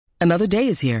Another day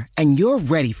is here, and you're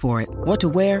ready for it. What to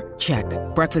wear? Check.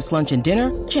 Breakfast, lunch, and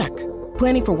dinner? Check.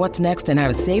 Planning for what's next and how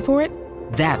to save for it?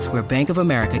 That's where Bank of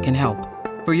America can help.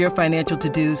 For your financial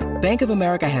to-dos, Bank of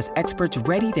America has experts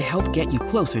ready to help get you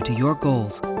closer to your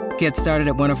goals. Get started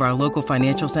at one of our local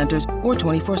financial centers or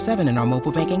 24/7 in our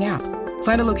mobile banking app.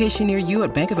 Find a location near you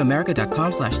at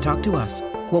bankofamerica.com/talktous.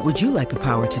 What would you like the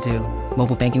power to do?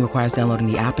 Mobile banking requires downloading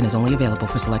the app and is only available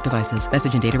for select devices.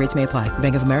 Message and data rates may apply.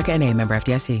 Bank of America N.A., member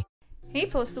FDIC. Hey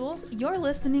Postables, you're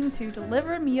listening to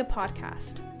Deliver Me a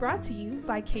Podcast, brought to you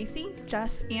by Casey,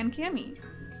 Jess, and Cami.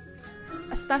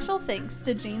 A special thanks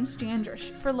to James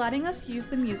Jandrish for letting us use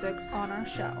the music on our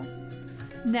show.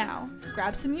 Now,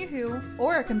 grab some Yoo-Hoo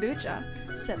or a kombucha,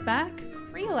 sit back,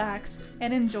 relax,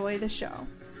 and enjoy the show.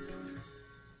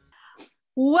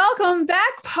 Welcome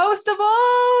back,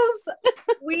 Postables!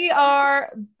 We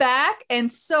are back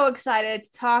and so excited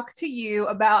to talk to you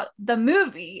about the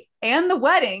movie and the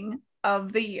wedding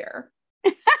of the year.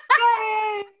 Yay!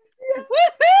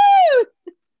 Woohoo!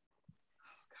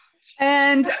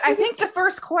 And I think the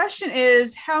first question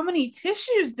is, how many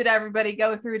tissues did everybody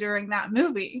go through during that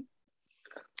movie?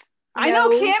 No. I know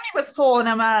Cami was pulling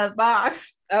them out of the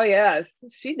box. Oh yes,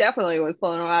 she definitely was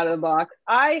pulling them out of the box.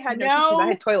 I had no tissues. I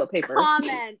had toilet paper.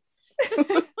 Comments.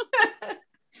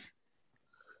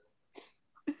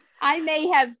 I may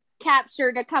have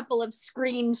captured a couple of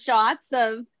screenshots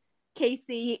of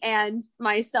Casey and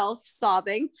myself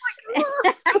sobbing.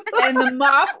 And the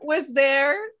mop was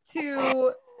there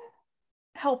to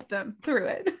help them through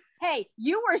it. Hey,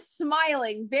 you were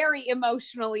smiling very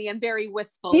emotionally and very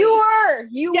wistfully. You were.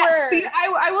 See,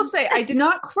 I will say I did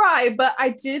not cry, but I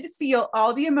did feel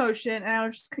all the emotion, and I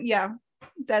was just,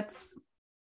 that's.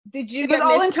 Did you? It was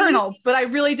all internal, but I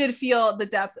really did feel the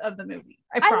depth of the movie.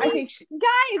 I promise. I mean,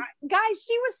 guys,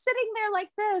 she was sitting there like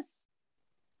this.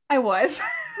 I was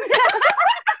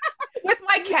with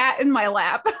my cat in my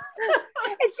lap, and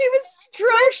she was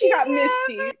stroking. She got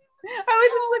misty. I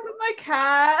was just like with my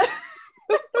cat.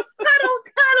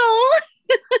 Cuddle.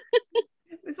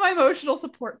 It's my emotional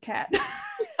support cat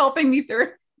helping me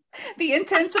through the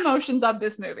intense emotions of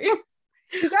this movie.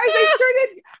 You guys,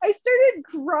 I started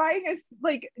crying as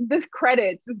like this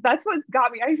credits. That's what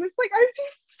got me. I was like, I'm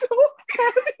just so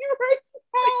happy right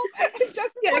now. Just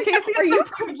like, Casey, are you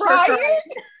crying?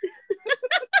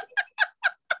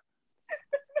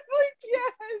 Like,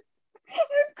 yes,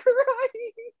 I'm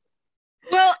crying.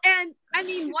 Well, and I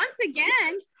mean, once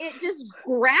again, it just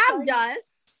grabbed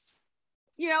us.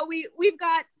 You know, we've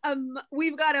got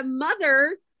a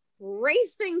mother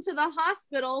racing to the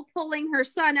hospital, pulling her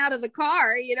son out of the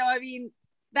car. You know, I mean,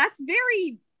 that's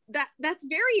very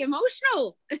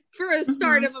emotional for a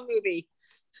start of a movie.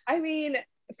 I mean,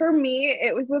 for me,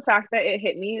 it was the fact that it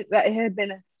hit me that it had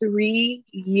been 3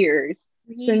 years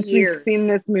since we've seen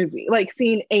this movie, like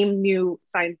seen AIM New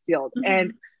Signs Sealed.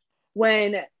 And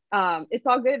when It's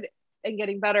All Good and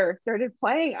Getting Better started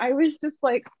playing, I was just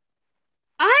like,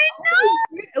 I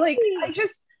know, like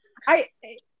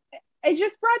I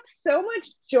just brought so much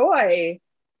joy.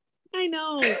 I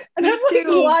know, and I'm like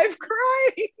live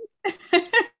crying.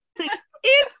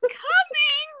 It's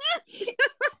coming.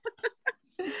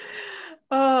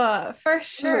 For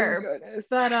sure. Oh,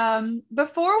 but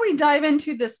before we dive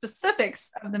into the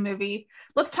specifics of the movie,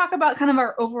 let's talk about kind of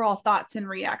our overall thoughts and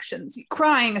reactions,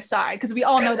 crying aside, because we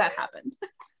all know that happened.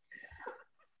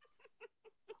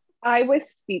 I was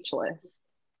speechless.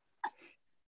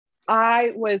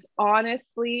 I was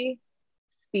honestly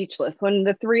speechless. When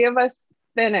the three of us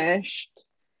finished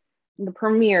the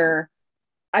premiere,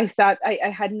 I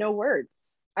had no words.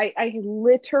 I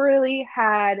literally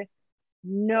had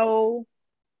no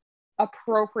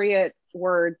appropriate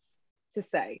words to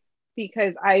say,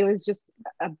 because I was just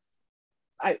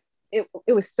it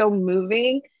was so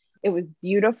moving. It was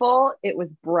beautiful. It was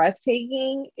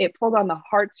breathtaking. It pulled on the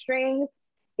heartstrings.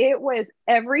 It was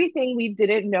everything we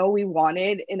didn't know we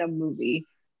wanted in a movie.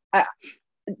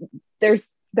 There's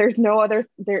no other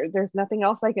there's nothing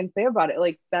else I can say about it.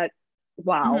 Like that.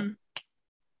 Wow.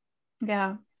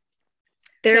 Yeah.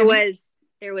 There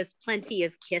was plenty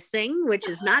of kissing, which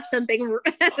is not something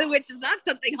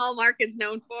Hallmark is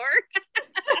known for.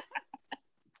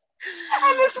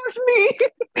 And this was me.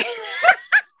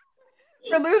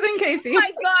 We're losing Casey. Oh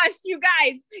my gosh, you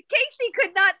guys. Casey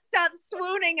could not stop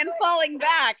swooning and falling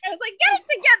back. I was like, get it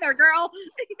together, girl.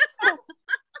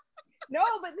 No,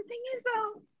 but the thing is,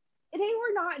 though, they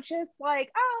were not just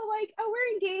like, oh, we're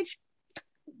engaged.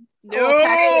 No.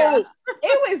 Okay.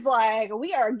 It was like,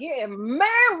 we are getting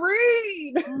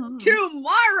married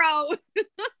tomorrow.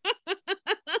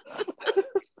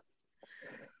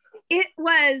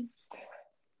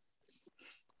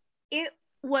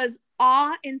 was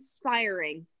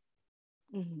awe-inspiring.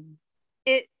 Mm-hmm.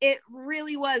 It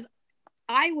really was.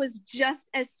 I was just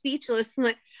as speechless.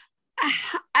 Like,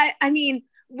 I mean,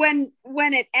 when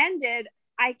it ended,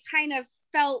 I kind of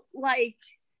felt like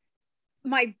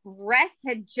my breath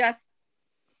had just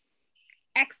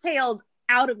exhaled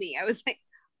out of me. I was like,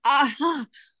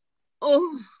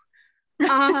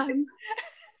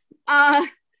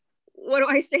 what do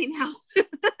I say now?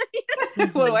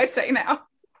 What do I say now?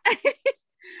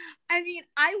 I mean,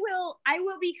 I will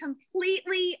be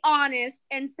completely honest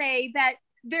and say that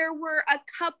there were a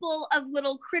couple of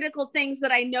little critical things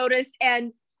that I noticed,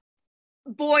 and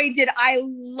boy, did I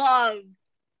love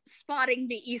spotting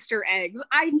the Easter eggs.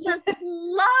 I just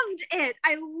loved it.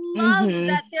 I loved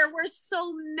that there were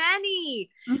so many.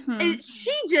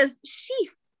 She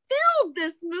filled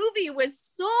this movie with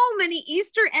so many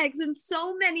Easter eggs and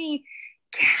so many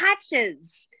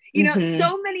catches. You know,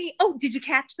 so many, oh, did you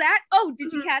catch that? Oh,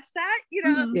 did you catch that? You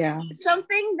know,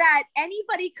 something that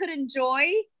anybody could enjoy,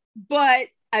 but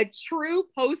a true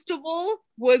postable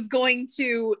was going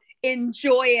to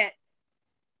enjoy it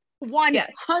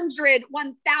 100,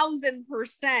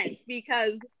 1000%,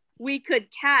 because we could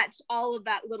catch all of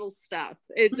that little stuff.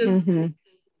 It just,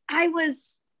 I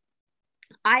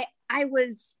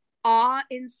was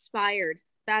awe-inspired.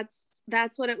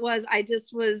 That's what it was. I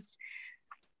just was,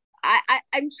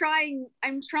 I'm trying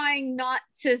not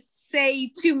to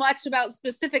say too much about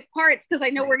specific parts because I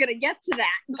know we're going to get to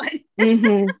that, but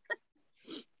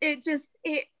it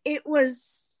was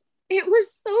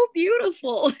so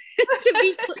beautiful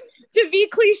to be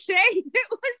cliche.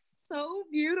 It was so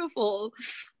beautiful.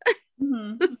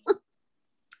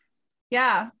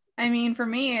 Yeah. I mean, for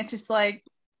me, it's just like,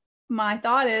 my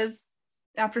thought is,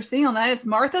 after seeing all that, is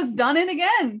Martha's done it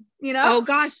again, you know? Oh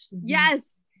gosh. Yes.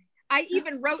 I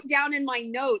even wrote down in my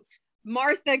notes,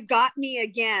 Martha got me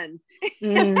again.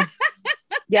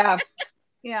 Yeah.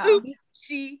 Oops,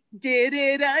 she did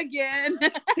it again.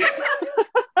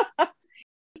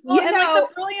 Well, and like the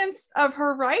brilliance of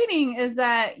her writing is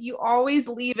that you always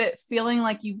leave it feeling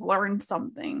like you've learned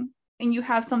something and you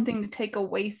have something to take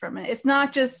away from it. It's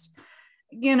not just,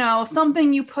 you know,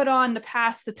 something you put on to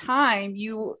pass the time.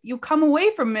 You come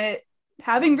away from it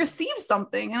having received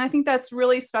something. And I think that's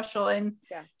really special. And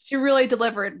she really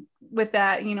delivered with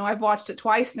that. You know, I've watched it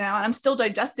twice now and I'm still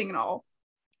digesting it all.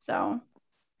 So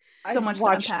much to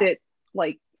watched unpack. it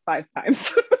like 5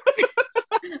 times.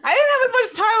 I didn't have as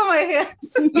much time on my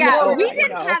hands. Yeah, we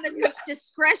didn't have as much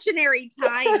discretionary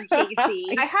time,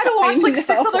 Casey. I had to watch like 6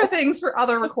 other things for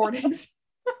other recordings.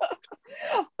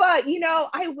 But, you know,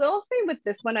 I will say with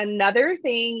this one, another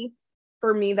thing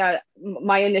for me that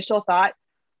my initial thought,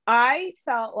 I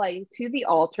felt like To the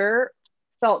Altar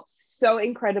felt so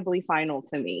incredibly final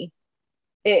to me.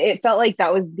 It felt like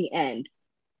that was the end.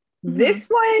 This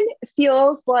one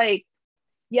feels like,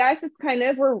 yes, it's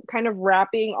we're kind of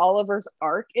wrapping Oliver's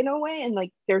arc in a way, and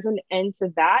like there's an end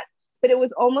to that, but it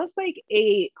was almost like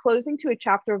a closing to a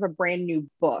chapter of a brand new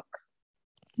book.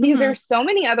 Because there's so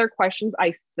many other questions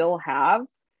I still have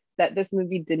that this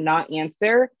movie did not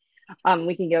answer.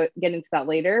 We can get into that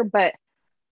later, but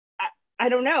I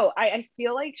don't know. I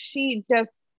feel like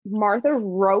Martha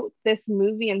wrote this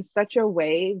movie in such a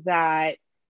way that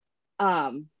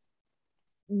there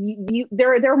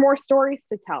are more stories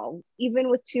to tell, even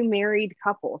with 2 married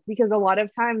couples, because a lot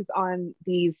of times on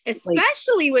these,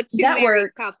 especially with 2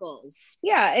 married couples,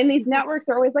 and these networks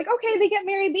are always like, okay, they get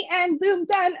married, the end, boom,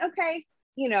 done, okay.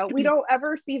 You know, we don't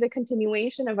ever see the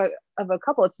continuation of a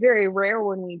couple. It's very rare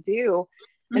when we do.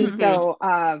 And so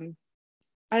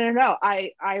I don't know.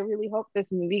 I really hope this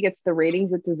movie gets the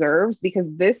ratings it deserves, because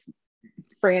this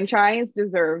franchise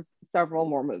deserves several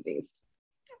more movies.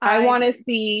 I want to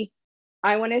see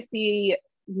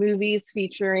movies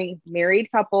featuring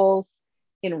married couples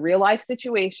in real life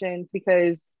situations,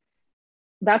 because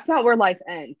that's not where life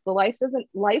ends. Life doesn't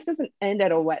end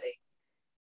at a wedding.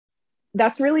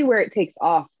 That's really where it takes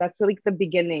off. That's like the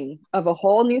beginning of a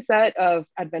whole new set of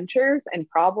adventures and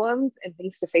problems and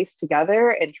things to face together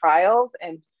and trials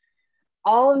and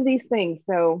all of these things.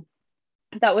 So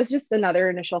that was just another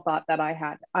initial thought that I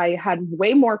had. I had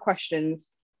way more questions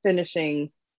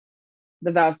finishing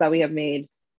The Vows That We Have Made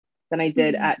than I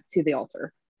did at To the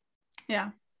Altar. Yeah.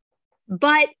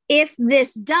 But if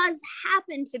this does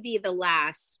happen to be the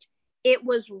last, it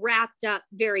was wrapped up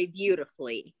very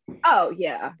beautifully. Oh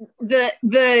yeah.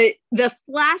 The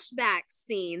flashback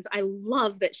scenes, I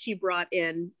love that she brought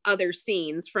in other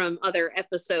scenes from other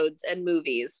episodes and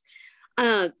movies.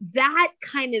 That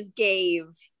kind of gave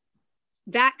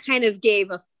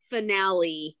a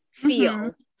finale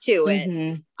feel to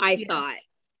it. I thought.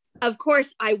 Of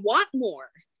course, I want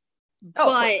more.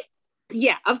 But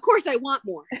yeah, of course I want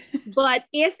more. But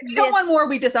if you don't want more,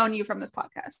 we disown you from this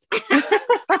podcast.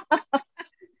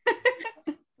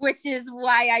 Which is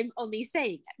why I'm only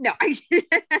saying it. No.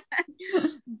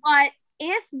 But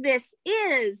if this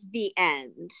is the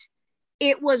end,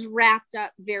 it was wrapped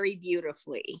up very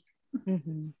beautifully.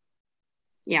 Mm-hmm.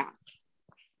 Yeah.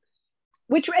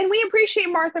 And we appreciate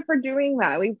Martha for doing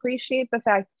that. We appreciate the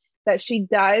fact that she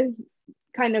does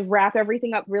kind of wrap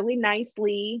everything up really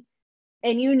nicely.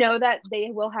 And you know that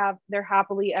they will have their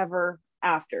happily ever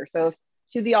after. So if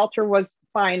To the Altar was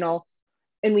final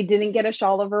and we didn't get a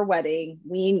shawl of her wedding,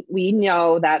 we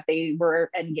know that they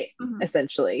were endgame,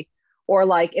 essentially. Or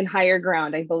like in Higher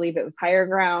Ground, I believe it was Higher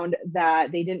Ground,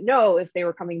 that they didn't know if they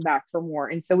were coming back for more.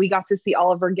 And so we got to see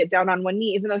Oliver get down on one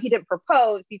knee, even though he didn't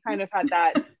propose. You kind of had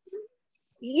that,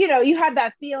 you had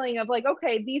that feeling of like,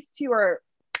 okay, these two are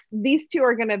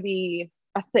going to be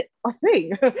a thing. A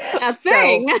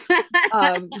thing.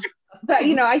 So, but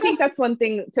I think that's one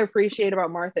thing to appreciate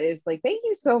about Martha is like, thank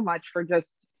you so much for just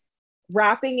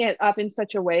wrapping it up in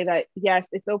such a way that, yes,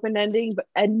 it's open-ended,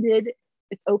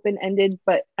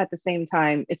 but at the same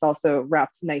time, it's also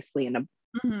wrapped nicely in a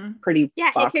pretty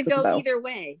it could go either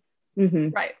way.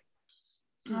 Right.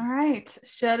 All right.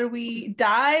 Should we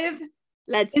dive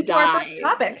into dive. our first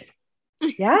topic?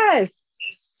 Yes.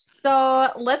 So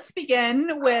let's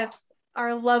begin with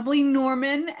our lovely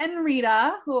Norman and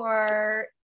Rita, who are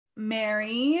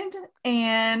married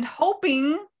and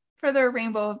hoping for their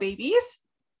rainbow of babies.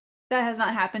 That has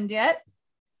not happened yet.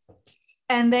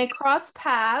 And they cross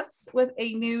paths with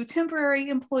a new temporary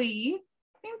employee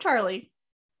named Charlie,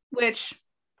 which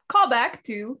callback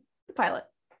to the pilot.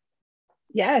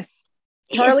 Yes.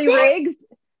 Charlie Riggs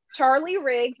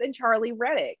and Charlie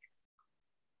Reddick.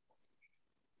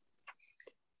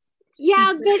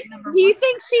 Yeah, but do you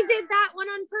think she did that one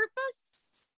on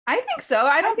purpose? I think so.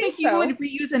 I don't think you would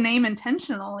reuse a name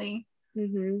intentionally.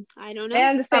 I don't know.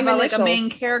 And the same about like a main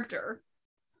character.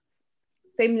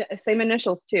 Same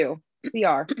initials too.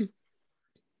 CR.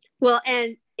 Well,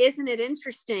 and isn't it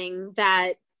interesting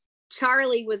that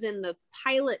Charlie was in the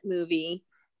pilot movie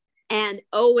and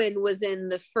Owen was in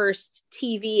the first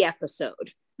TV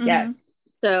episode? Yes.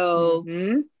 So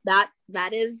that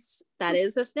is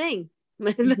a thing.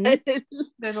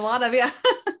 There's a lot of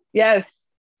Yes.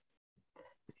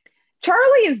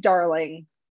 Charlie is darling.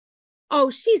 Oh,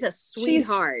 she's a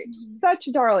sweetheart. She's such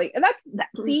a darling. And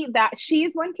that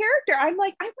she's one character. I'm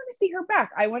like, I want to see her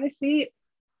back. I want to see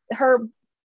her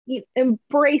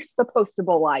embrace the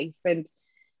postable life. And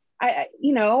I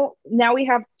now we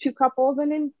have two couples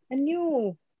and a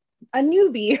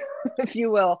newbie, if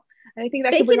you will. And I think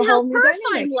that they could bring can a whole help new her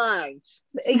dynamic. find love.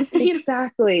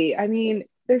 Exactly. I mean,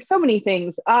 there's so many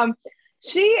things.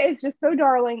 She is just so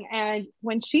darling. And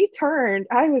when she turned,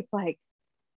 I was like,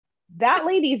 that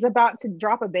lady's about to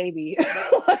drop a baby.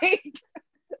 Like,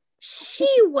 she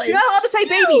was. You're not allowed to say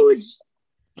baby.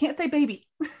 Can't say baby.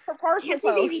 Her parcel Can't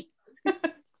say baby.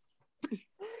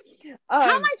 How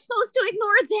am I supposed to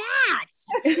ignore that?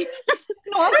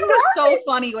 Norman was so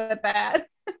funny with that.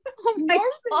 Oh my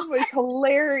Norman was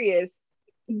hilarious.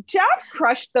 Jeff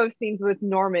crushed those scenes with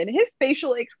Norman. His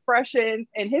facial expressions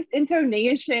and his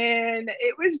intonation,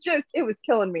 it was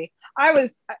killing me. I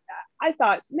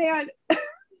thought, man,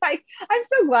 I'm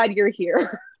so glad you're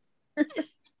here. And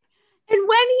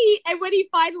when he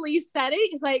finally said it,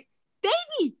 he's like,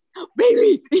 baby.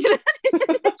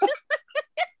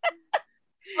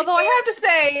 Although I have to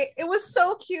say, it was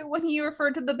so cute when he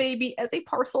referred to the baby as a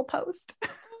parcel post.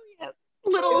 Yes.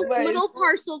 Little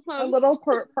parcel post. A little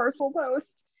parcel post.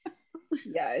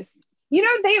 Yes.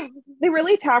 They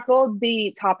really tackled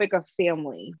the topic of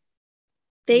family.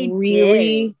 They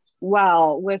really did.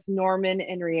 Well with Norman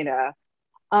and Rita.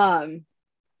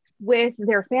 With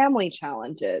their family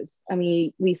challenges. I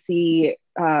mean, we see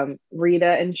Rita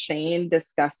and Shane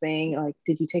discussing, like,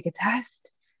 did you take a test?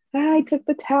 I took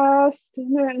the test.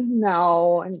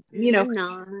 No. And, I'm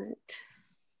not.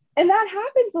 And that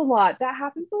happens a lot. That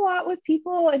happens a lot with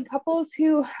people and couples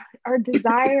who are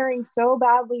desiring so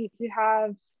badly to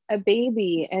have a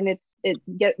baby. And it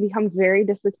becomes very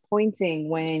disappointing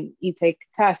when you take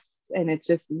tests and it's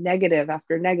just negative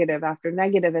after negative after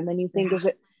negative. And then you think, is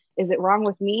it wrong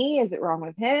with me? Is it wrong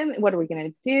with him? What are we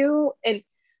going to do? And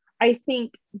I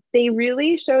think they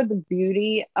really showed the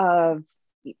beauty of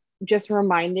just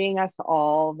reminding us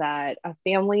all that a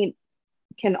family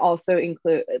can also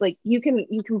include, like, you can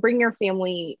bring your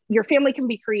family can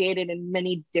be created in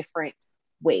many different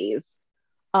ways.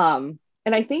 And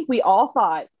I think we all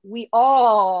thought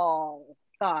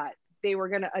they were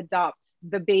going to adopt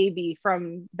the baby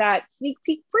from that sneak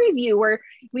peek preview where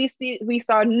we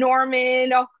saw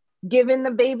Norman giving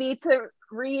the baby to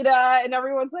Rita, and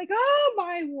everyone's like, oh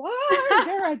my word,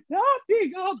 they're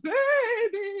adopting a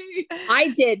baby.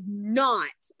 I did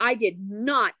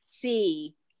not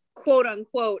see, quote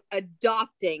unquote,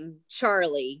 adopting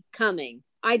Charlie coming.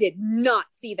 I did not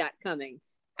see that coming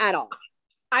at all.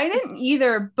 I didn't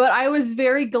either, but I was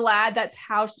very glad that's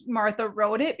how Martha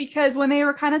wrote it, because when they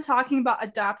were kind of talking about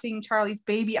adopting Charlie's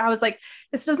baby, I was like,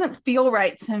 this doesn't feel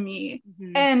right to me.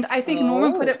 Mm-hmm. And I think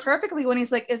Norman put it perfectly when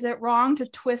he's like, is it wrong to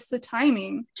twist the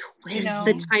timing? Twist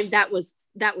the time. That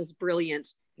was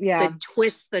brilliant. Yeah. The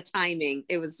twist the timing.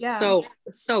 It was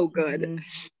so good. Mm-hmm.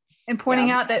 And pointing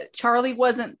out that Charlie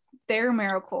wasn't their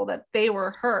miracle, that they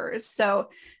were hers, so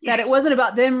that it wasn't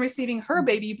about them receiving her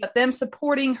baby, but them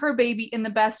supporting her baby in the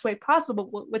best way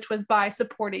possible, which was by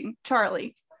supporting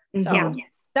Charlie. So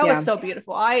that was so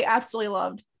beautiful. I absolutely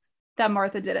loved that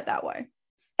Martha did it that way.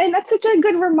 And that's such a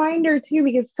good reminder too,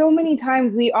 because so many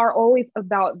times we are always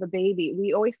about the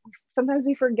baby. Sometimes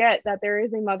we forget that there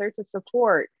is a mother to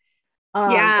support.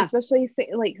 Especially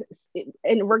like,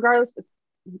 and regardless,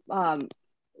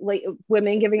 like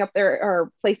women giving up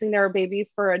or placing their babies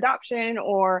for adoption,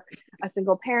 or a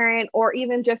single parent, or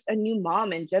even just a new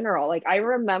mom in general. Like I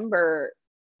remember,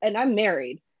 and I'm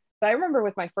married, but I remember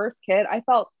with my first kid, I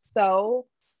felt so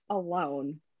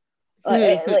alone.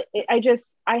 I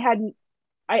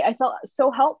felt so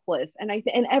helpless,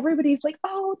 and everybody's like,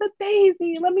 oh, the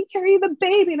baby, let me carry the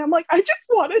baby, and I'm like, I just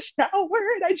want to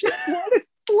shower and I just want to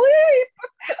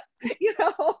sleep, you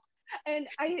know. And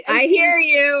I hear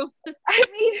you. I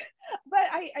mean, but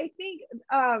I think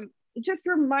just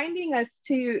reminding us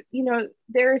to, you know,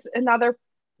 there's another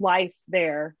life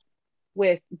there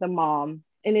with the mom,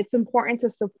 and it's important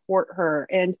to support her.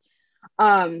 And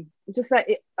just that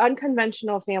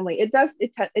unconventional family, it does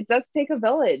take a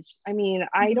village. I mean,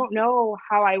 I don't know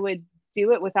how I would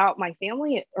do it without my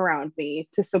family around me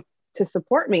to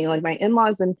support me, like my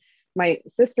in-laws and my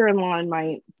sister-in-law and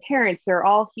my parents. They're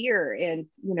all here, and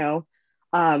you know,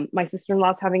 my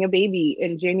sister-in-law's having a baby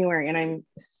in January, and I'm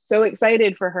so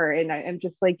excited for her. And I'm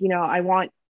just like, you know, I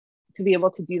want to be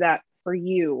able to do that for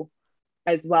you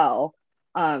as well.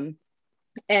 And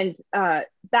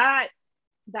that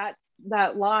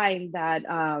line that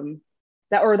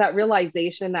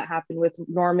realization that happened with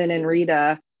Norman and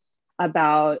Rita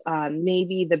about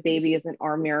maybe the baby isn't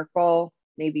our miracle,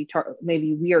 maybe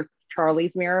we are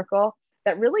Charlie's miracle,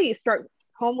 that really struck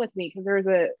home with me, because there was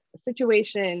a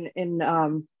situation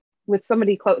in with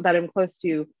somebody that I'm close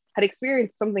to had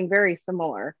experienced something very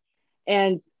similar,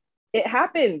 and it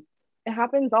happens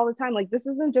all the time. Like, this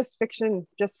isn't just fiction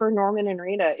just for Norman and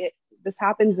Rita. This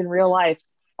happens in real life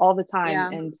all the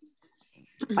time. And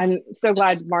I'm so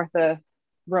glad Martha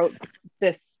wrote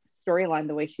this storyline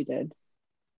the way she did.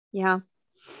 Yeah.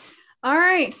 All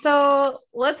right, so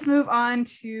let's move on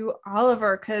to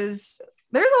Oliver, because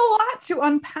there's a lot to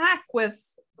unpack with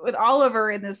Oliver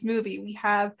in this movie. We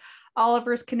have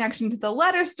Oliver's connection to the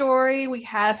letter story. We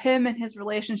have him and his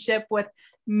relationship with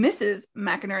Mrs.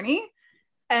 McInerney.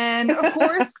 And of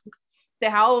course,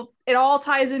 how it all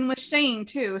ties in with Shane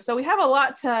too. So we have a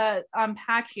lot to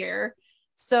unpack here.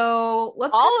 So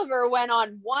Oliver went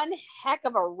on one heck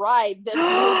of a ride this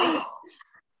movie.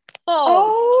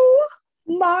 Oh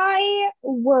my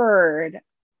word.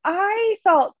 I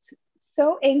felt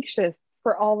so anxious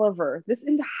for Oliver this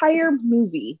entire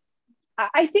movie.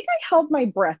 I think I held my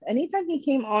breath anytime he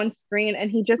came on screen,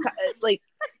 and he just like,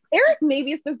 Eric,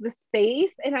 maybe it's just the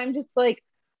space, and I'm just like,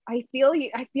 I feel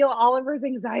Oliver's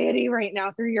anxiety right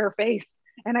now through your face,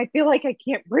 and I feel like I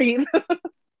can't breathe.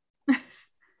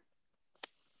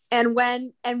 And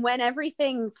when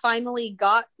everything finally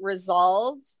got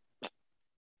resolved,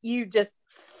 you just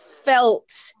felt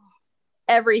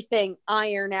everything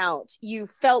iron out. You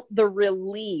felt the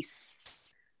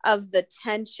release of the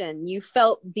tension. You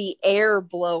felt the air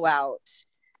blow out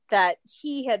that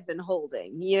he had been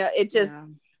holding. You know, it just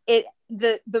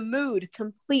the mood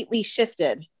completely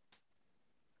shifted.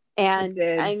 And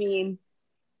I mean,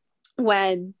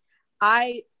 when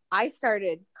I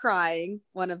started crying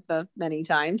one of the many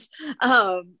times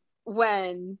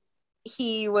when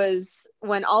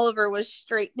Oliver was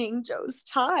straightening Joe's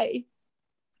tie,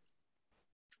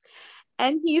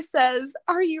 and he says,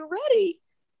 "Are you ready?"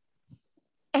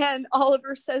 And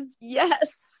Oliver says,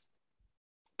 "Yes."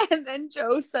 And then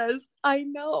Joe says, "I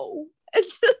know."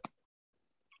 It's just...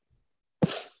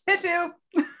 Tissue.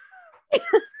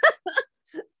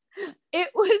 It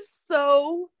was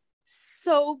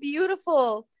so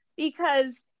beautiful,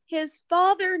 because his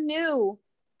father knew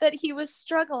that he was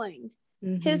struggling.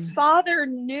 Mm-hmm. His father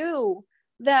knew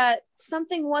that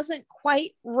something wasn't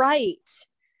quite right.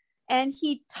 and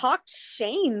he talked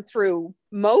Shane through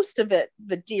most of it,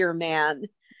 the dear man.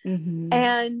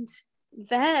 And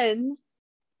then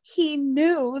he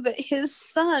knew that his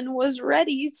son was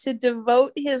ready to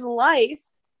devote his life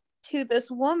to this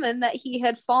woman that he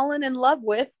had fallen in love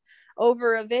with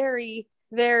over a very,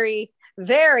 very,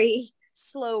 very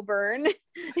slow burn.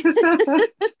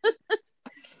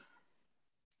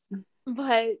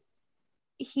 But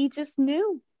he just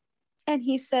knew. And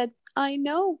he said, I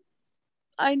know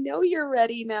you're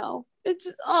ready now. It's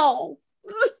just, oh.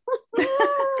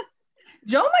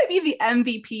 Joe might be the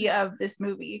MVP of this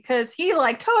movie because he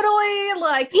like totally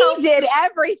like he did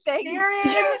everything.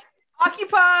 Sharon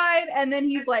occupied, and then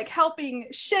he's like helping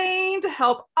Shane to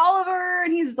help Oliver,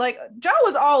 and he's like, Joe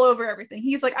was all over everything.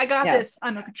 He's like, I got this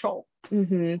under control.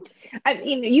 I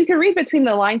mean, you can read between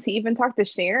the lines. He even talked to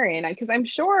Sharon, because I'm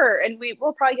sure, and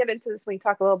we'll probably get into this when we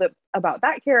talk a little bit about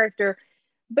that character,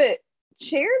 but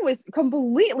Sharon was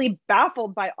completely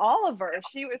baffled by Oliver.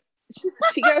 She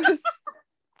goes,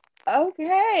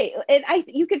 okay. And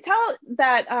you could tell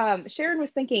that Sharon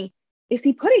was thinking, is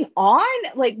he putting on?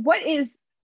 Like, what is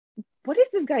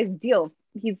this guy's deal?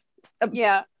 He's Are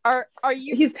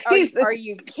you are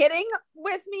you kidding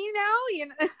with me now? You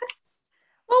know.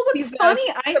 Well, what's funny,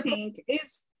 I think,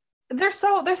 is they're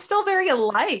still very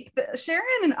alike. Sharon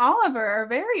and Oliver are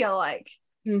very alike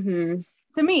to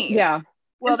me. Yeah.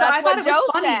 Well, that's what Joe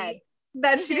said.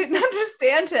 That she didn't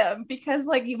understand him because,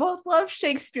 like, you both love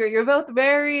Shakespeare. You're both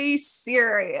very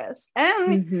serious,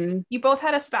 and you both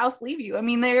had a spouse leave you. I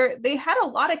mean, they had a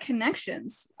lot of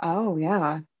connections. Oh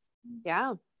yeah.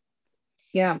 Yeah,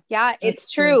 it's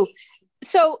true.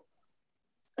 So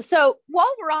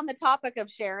while we're on the topic of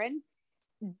Sharon,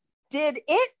 did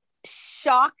it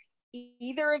shock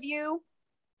either of you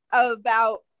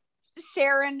about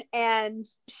Sharon and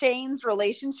Shane's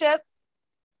relationship?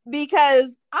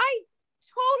 Because I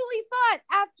totally thought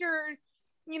after,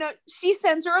 she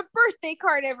sends her a birthday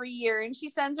card every year, and she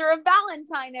sends her a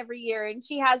Valentine every year, and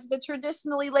she has the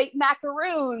traditionally late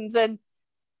macaroons,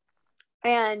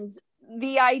 and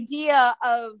the idea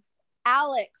of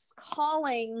Alex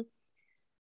calling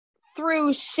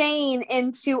through Shane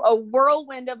into a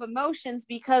whirlwind of emotions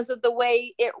because of the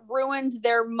way it ruined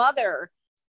their mother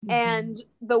and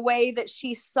the way that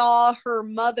she saw her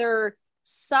mother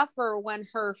suffer when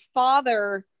her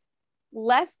father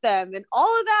left them and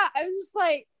all of that. I was just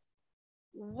like,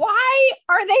 why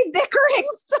are they bickering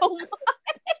so much?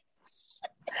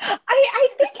 I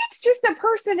think it's just a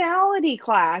personality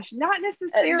clash, not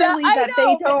necessarily that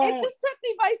they don't. It just took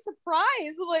me by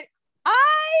surprise. Like,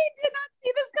 I did not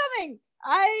see this coming.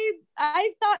 I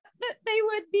thought that they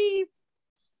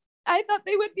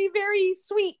would be very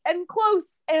sweet and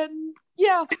close, and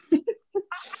yeah. I want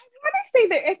to say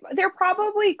that they're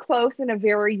probably close in a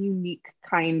very unique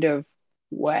kind of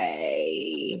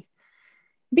way.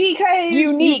 Because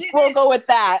we'll go with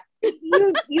that.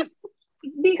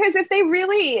 Because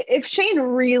if Shane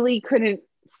really couldn't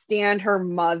stand her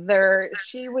mother,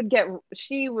 she would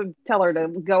tell her to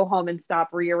go home and stop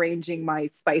rearranging my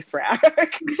spice rack.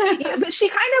 But she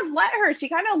kind of let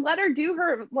her do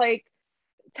her like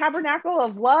tabernacle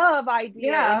of love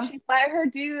idea. Yeah. And she let her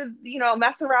do,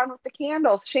 mess around with the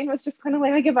candles. Shane was just kind of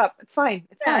like, I give up. It's fine.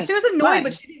 Fine. She was annoyed,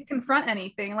 but she didn't confront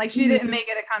anything. Like, she didn't make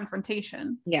it a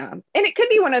confrontation. Yeah. And it could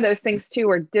be one of those things too,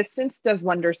 where distance does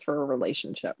wonders for a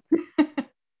relationship.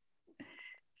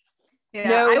 Yeah,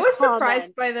 no I was comment.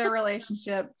 surprised by their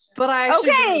relationship, but I loved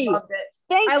it.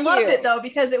 I loved it though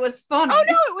because it was funny. Oh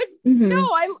no, it was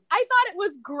no. I thought it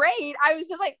was great. I was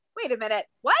just like, wait a minute,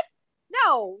 what?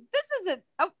 No, this isn't.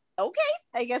 Oh, okay,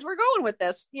 I guess we're going with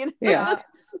this. Yeah.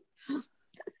 And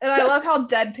I love how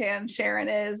deadpan Sharon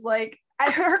is. Like,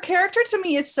 her character to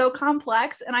me is so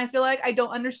complex, and I feel like I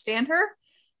don't understand her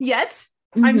yet.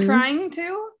 I'm trying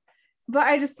to,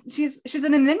 but she's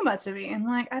an enigma to me. And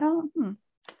like, I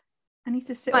need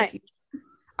to sit with you.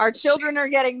 Our children are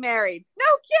getting married. No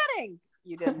kidding.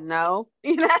 You didn't know.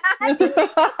 You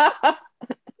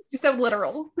said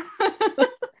literal.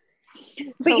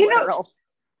 But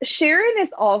Sharon is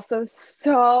also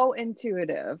so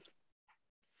intuitive.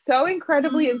 So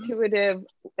incredibly intuitive,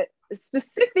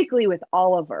 specifically with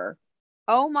Oliver.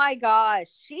 Oh my gosh.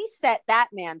 She set that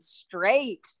man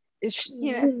straight.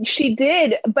 She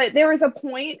did, but there was a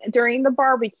point during the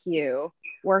barbecue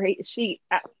where she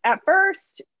at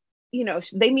first,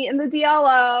 they meet in the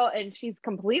DLO, and she's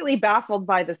completely baffled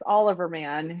by this Oliver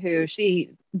man who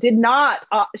she did not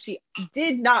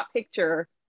picture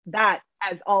that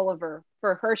as Oliver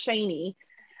for her Shaney.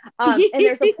 And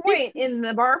there's a point in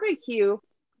the barbecue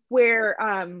where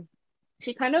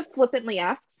she kind of flippantly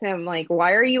asks him, like,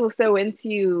 why are you so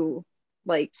into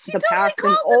like She the totally past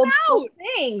and calls him old out.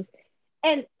 things.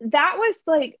 And that was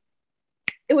like,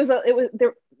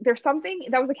 there's something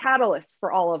that was a catalyst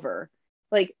for Oliver.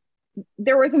 Like,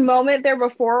 there was a moment there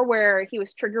before where he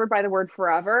was triggered by the word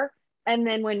forever. And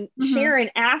then when Sharon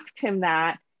asked him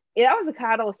that was a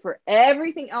catalyst for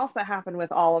everything else that happened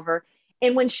with Oliver.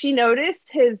 And when she noticed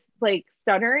his like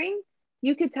stuttering,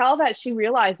 you could tell that she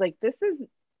realized, like, this is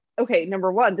okay.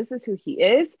 Number one, this is who he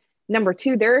is. Number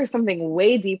two, there is something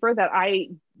way deeper that I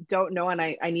don't know. And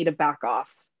I need to back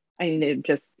off. I need to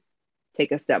just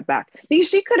take a step back, because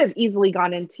she could have easily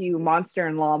gone into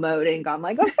monster-in-law mode and gone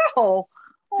like, oh,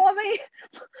 why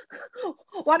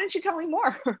didn't you tell me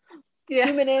more? Yeah.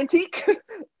 Human antique.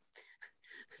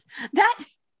 That,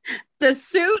 the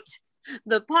suit,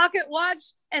 the pocket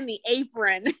watch, and the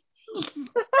apron.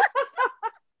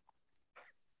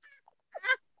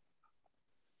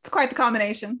 It's quite the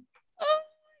combination. Oh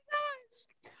my gosh.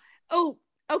 Oh,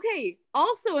 okay.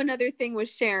 Also, another thing with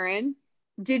Sharon.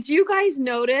 Did you guys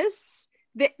notice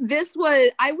that this was,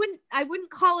 I wouldn't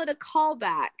call it a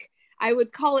callback. I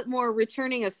would call it more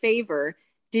returning a favor.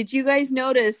 Did you guys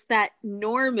notice that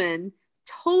Norman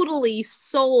totally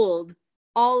sold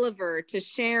Oliver to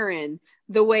Sharon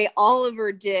the way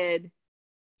Oliver did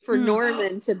for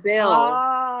Norman to Bill?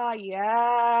 Ah,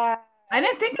 yeah. I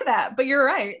didn't think of that, but you're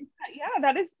right. Yeah,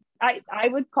 that is, I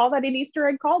would call that an Easter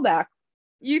egg callback.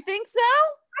 You think so?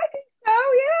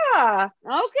 Oh yeah.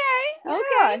 Okay.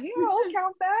 Yeah, I'll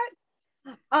count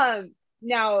that.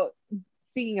 Now,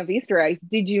 speaking of Easter eggs,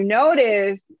 did you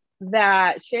notice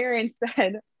that Sharon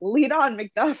said, "Lead on,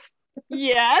 Macduff"?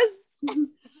 Yes.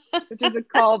 Which is a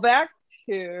callback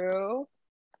to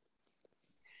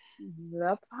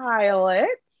the pilot.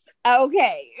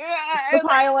 Okay. It's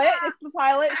the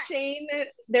pilot. Shane,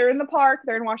 they're in the park.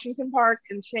 They're in Washington Park.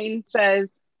 And Shane says,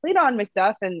 "Lead on,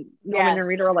 Macduff." And Norman and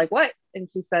Rita are like, "What?" And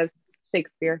she says,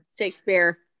 Shakespeare.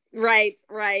 Right.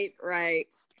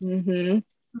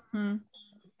 Mm-hmm.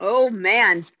 Oh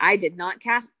man, I did not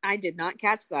catch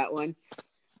that one.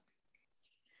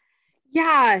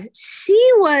 Yeah,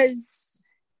 she was.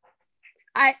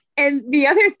 And the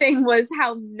other thing was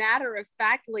how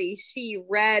matter-of-factly she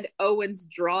read Owen's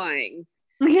drawing.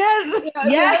 Yes.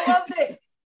 Yes. I loved it.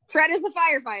 Fred is a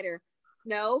firefighter.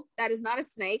 No, that is not a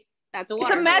snake. That's a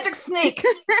water. It's a magic snake.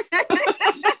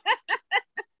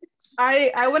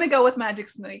 I want to go with magic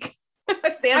snake.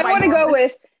 I want to go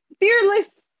with fearless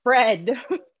Fred.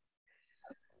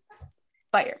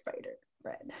 Firefighter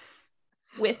Fred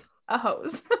with a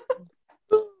hose.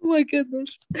 Oh my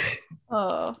goodness.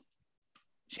 Oh,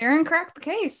 Sharon cracked the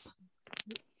case.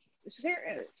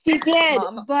 She did,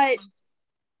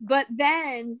 but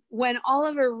then when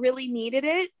Oliver really needed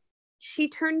it, she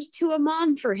turned to a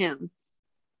mom for him.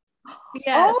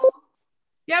 Yes. Oh.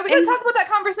 Yeah, we gotta talk about that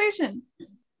conversation.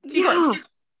 Yeah.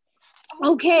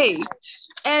 Okay.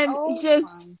 And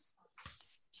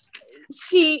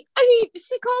she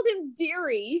called him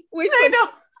dearie, which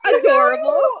was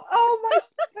adorable. Oh my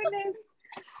goodness.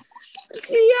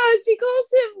 She calls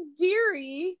him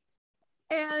dearie,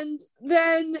 and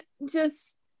then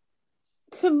just,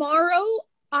 tomorrow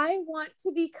I want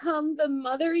to become the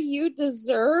mother you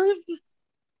deserve.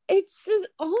 It's just,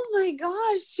 oh my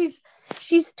gosh,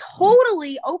 she's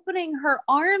totally opening her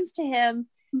arms to him,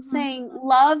 saying,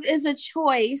 love is a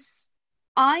choice.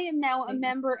 I am now a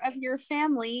member of your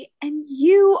family, and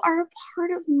you are a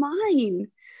part of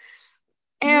mine.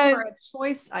 And you are a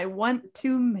choice I want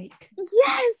to make.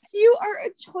 Yes, you are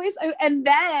a choice. And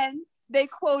then they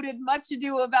quoted Much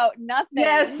Ado About Nothing.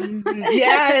 Yes.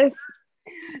 Yes.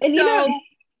 And so,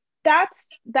 that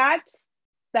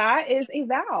is a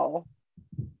vow.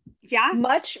 Yeah.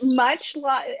 Much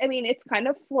I mean, it's kind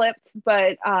of flipped,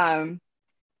 but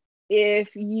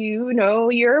if you know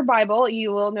your Bible,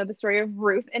 you will know the story of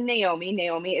Ruth and Naomi.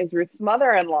 Naomi is Ruth's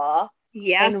mother-in-law.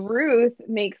 Yes. And Ruth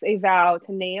makes a vow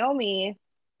to Naomi,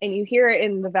 and you hear it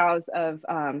in the vows of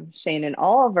Shane and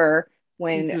Oliver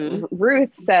when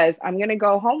Ruth says, "I'm going to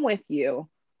go home with you.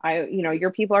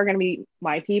 Your people are going to be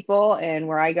my people, and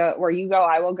where you go,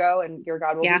 I will go, and your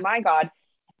God will be my God."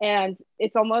 And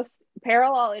it's almost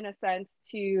parallel in a sense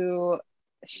to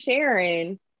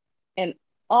Sharon and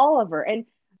Oliver. And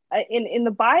in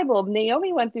the Bible,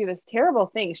 Naomi went through this terrible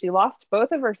thing. She lost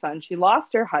both of her sons. She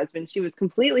lost her husband. She was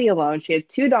completely alone. She had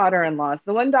two daughter-in-laws.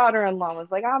 The one daughter-in-law was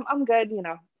like, I'm good,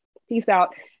 peace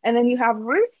out. And then you have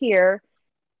Ruth here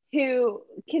who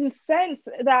can sense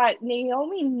that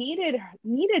Naomi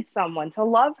needed someone to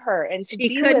love her and to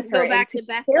be with her. She couldn't go back to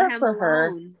Bethlehem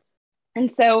alone.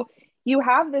 And so you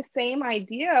have the same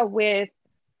idea with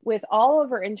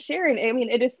Oliver and Sharon. I mean,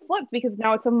 it is flipped because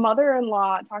now it's a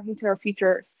mother-in-law talking to her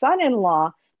future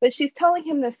son-in-law, But she's telling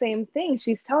him the same thing.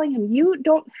 She's telling him, you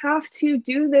don't have to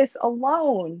do this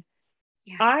alone.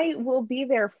 Yeah. I will be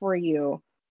there for you.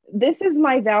 This is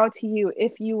my vow to you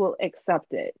if you will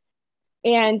accept it.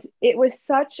 And it was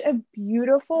such a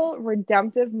beautiful,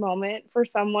 redemptive moment for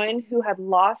someone who had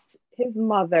lost his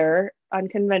mother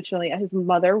unconventionally. His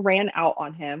mother ran out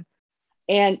on him.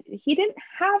 And he didn't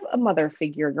have a mother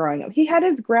figure growing up. He had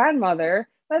his grandmother.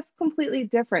 That's completely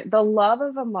different. The love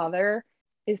of a mother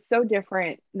is so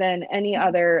different than any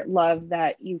other love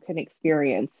that you can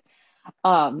experience.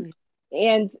 And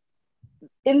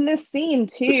in this scene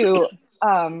too,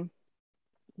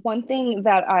 one thing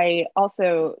that I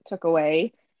also took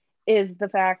away is the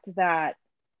fact that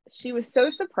she was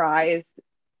so surprised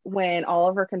when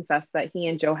Oliver confessed that he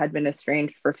and Jo had been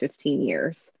estranged for 15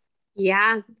 years.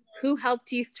 Yeah. Who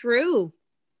helped you through?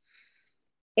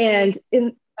 And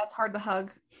that's hard to hug.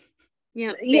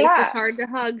 Yeah. Faith is hard to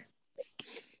hug.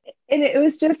 And it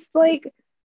was just like,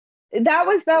 that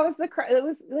was it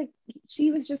was like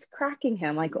she was just cracking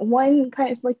him, like one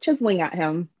kind of like chiseling at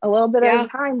him a little bit at a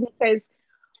time, because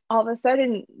all of a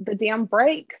sudden the dam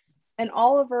breaks and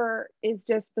Oliver is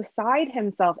just beside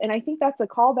himself. And I think that's a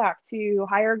callback to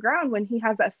Higher Ground when he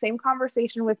has that same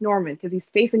conversation with Norman, because he's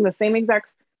facing the same exact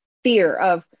fear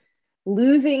of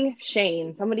losing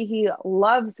Shane, somebody he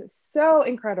loves so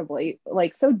incredibly,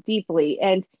 like so deeply.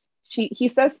 And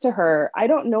he says to her, I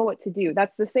don't know what to do.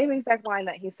 That's the same exact line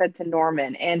that he said to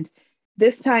Norman. And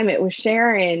this time it was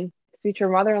Sharon, his future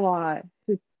mother-in-law,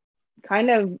 who kind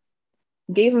of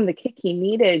gave him the kick he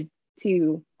needed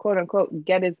to, quote unquote,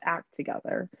 get his act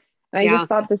together. And I just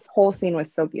thought this whole scene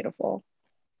was so beautiful.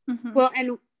 Mm-hmm. Well,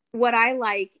 and what I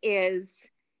like is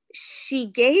she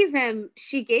gave him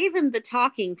the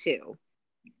talking to,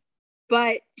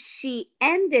 but she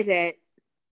ended it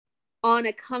on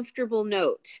a comfortable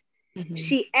note. Mm-hmm.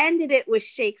 She ended it with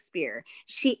Shakespeare.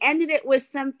 She ended it with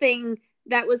something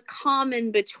that was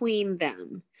common between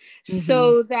them,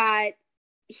 so that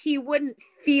he wouldn't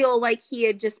feel like he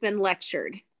had just been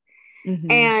lectured.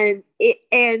 And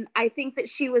I think that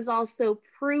she was also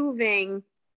proving,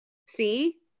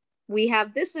 see, we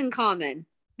have this in common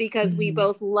because we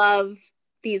both love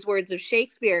these words of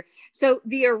Shakespeare. So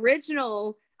the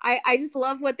original, I just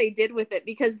love what they did with it,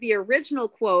 because the original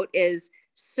quote is,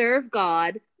 serve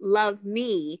God, love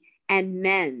me, and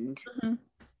mend.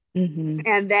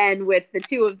 And then with the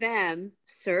two of them,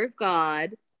 serve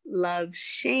God, love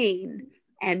Shane,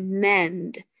 and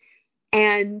mend.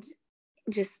 And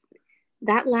just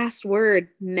that last word,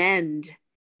 mend,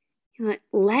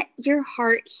 let your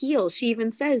heart heal. She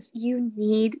even says, you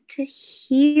need to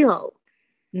heal.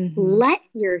 Let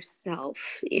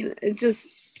yourself, it just,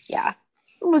 it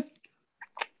was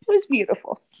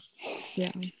beautiful.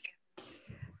 Yeah.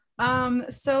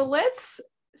 So let's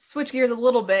switch gears a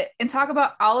little bit and talk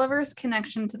about Oliver's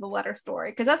connection to the letter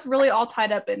story, because that's really all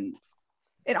tied up in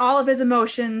all of his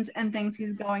emotions and things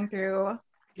he's going through.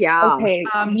 Yeah. Okay.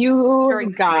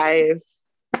 You guys,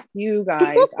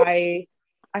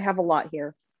 I have a lot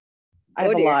here. I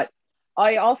have a lot.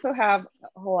 I also have,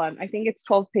 hold on, I think it's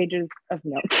 12 pages of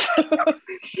notes.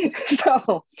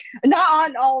 So not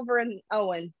on Oliver and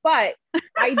Owen, but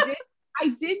I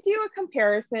did do a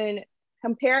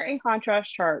compare and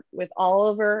contrast chart with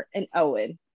Oliver and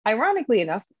Owen. Ironically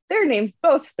enough, their names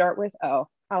both start with O.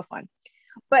 How fun.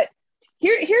 But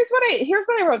here's what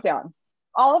I wrote down.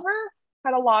 Oliver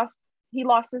had he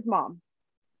lost his mom.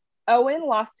 Owen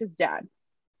lost his dad.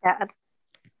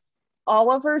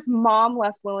 Oliver's mom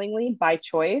left willingly by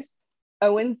choice.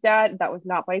 Owen's dad, that was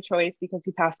not by choice because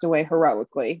he passed away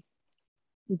heroically.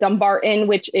 Dumbarton,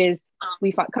 which is,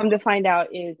 we come to find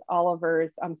out, is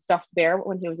Oliver's stuffed bear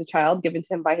when he was a child, given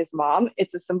to him by his mom.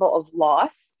 It's a symbol of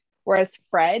loss. Whereas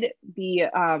Fred, we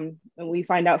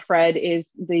find out Fred is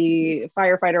the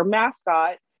firefighter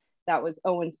mascot that was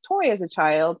Owen's toy as a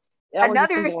child.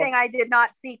 Another thing I did not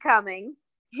see coming.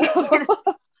 I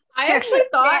actually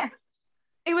thought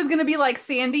it was going to be like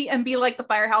Sandy and be like the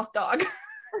firehouse dog.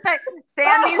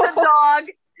 Sandy's a dog.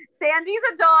 Sandy's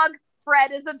a dog.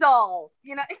 Fred is a doll.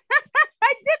 You know,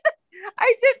 I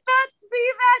did not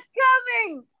see that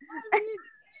coming.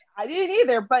 I didn't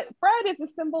either, but Fred is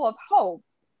a symbol of hope.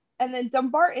 And then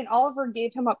Dumbarton, Oliver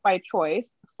gave him up by choice.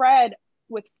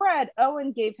 With Fred,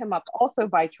 Owen gave him up also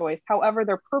by choice. However,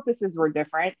 their purposes were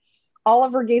different.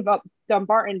 Oliver gave up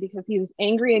Dumbarton because he was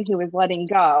angry and he was letting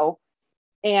go.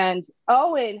 And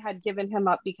Owen had given him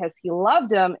up because he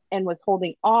loved him and was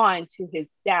holding on to his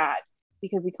dad,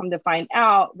 because we come to find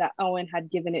out that Owen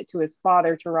had given it to his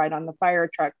father to ride on the fire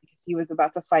truck because he was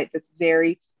about to fight this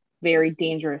very, very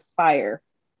dangerous fire.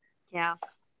 Yeah.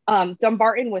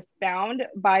 Dumbarton was found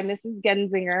by Mrs.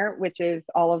 Genzinger, which is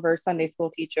Oliver's Sunday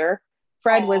school teacher.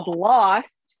 Fred was lost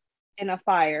in a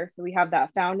fire. So we have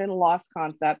that found and lost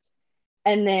concept.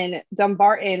 And then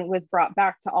Dumbarton was brought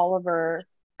back to Oliver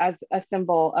as a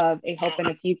symbol of a hope and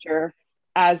a future,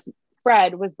 as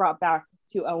Fred was brought back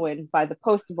to Owen by the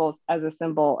Postables as a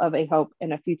symbol of a hope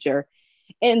and a future.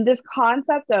 And this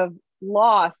concept of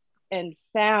lost and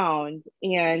found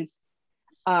and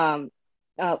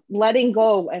letting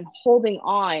go and holding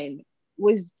on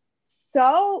was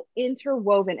so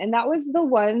interwoven. And that was the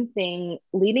one thing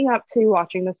leading up to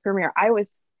watching this premiere. I was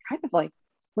kind of like,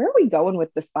 where are we going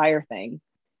with this fire thing?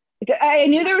 I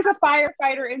knew there was a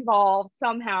firefighter involved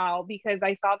somehow because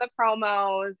I saw the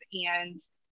promos, and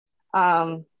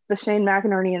the Shane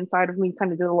McInerney inside of me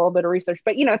kind of did a little bit of research,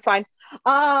 but it's fine.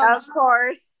 Of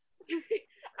course.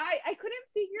 I couldn't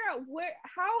figure out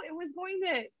how it was going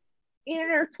to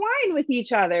intertwine with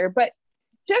each other, but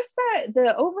just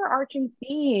the overarching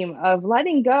theme of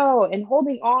letting go and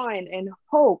holding on and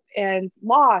hope and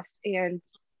loss and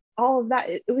all of that,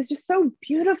 it was just so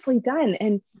beautifully done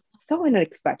and so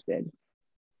unexpected.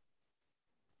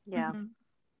 Yeah. Mm-hmm.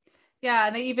 Yeah,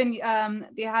 and they even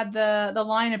they had the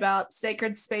line about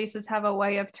sacred spaces have a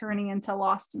way of turning into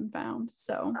lost and found.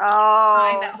 So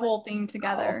tying that whole theme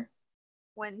together.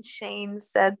 When Shane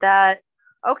said that.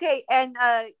 Okay, and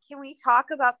can we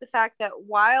talk about the fact that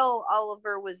while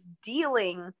Oliver was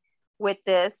dealing with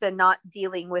this and not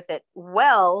dealing with it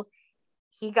well,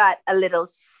 he got a little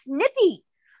snippy.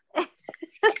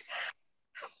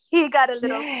 He got a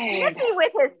little snippy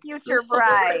with his future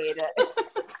bride.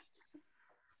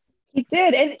 He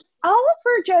did. And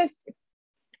Oliver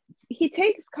he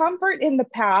takes comfort in the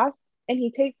past, and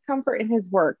he takes comfort in his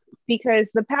work, because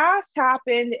the past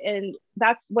happened and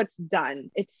that's what's done.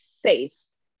 It's safe.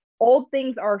 Old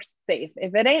things are safe.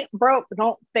 If it ain't broke,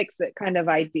 don't fix it kind of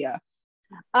idea.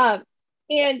 And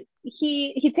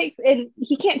he takes, and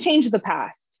he can't change the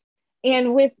past.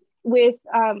 And with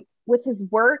his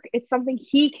work, it's something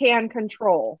he can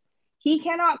control. He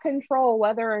cannot control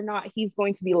whether or not he's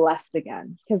going to be left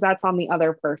again, because that's on the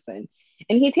other person.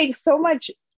 And he takes so much,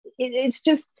 it's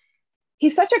just,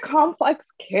 he's such a complex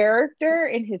character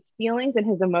in his feelings and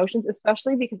his emotions,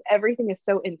 especially because everything is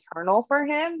so internal for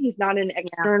him. He's not an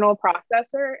external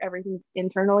processor. Everything's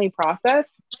internally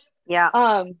processed. Yeah.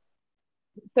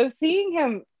 So seeing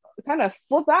him kind of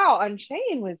flip out on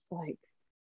Shane was like,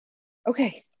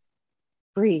 okay,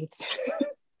 breathe.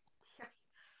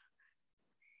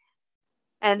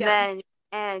 And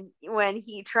when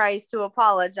he tries to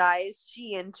apologize,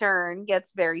 she in turn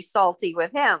gets very salty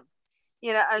with him.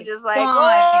 I'm just like,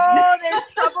 oh, there's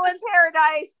trouble in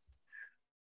paradise.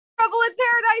 Trouble in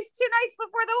paradise 2 nights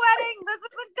before the wedding. This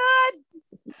isn't good.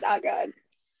 It's not good.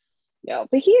 No,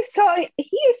 but he is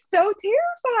so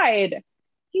terrified.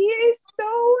 He is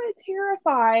so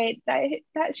terrified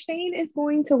that Shane is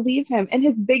going to leave him, and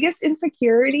his biggest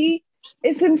insecurity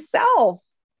is himself.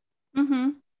 Mm-hmm.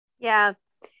 Yeah,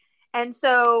 and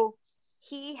so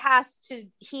he has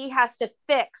to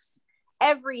fix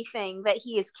everything that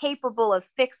he is capable of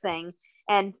fixing,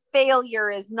 and failure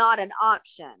is not an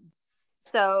option.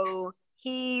 So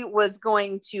he was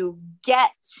going to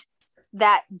get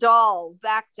that doll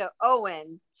back to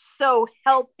Owen, so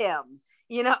help him.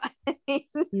 You know what I mean?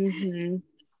 Mm-hmm.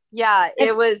 Yeah,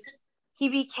 it was, he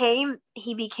became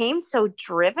so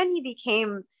driven. He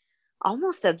became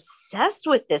almost obsessed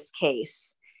with this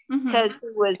case, because he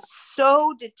was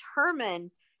so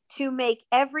determined to make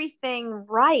everything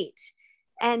right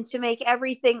and to make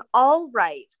everything all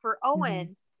right for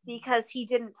Owen, because he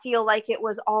didn't feel like it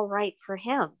was all right for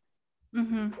him.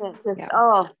 For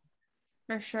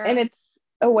sure. And it's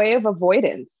a way of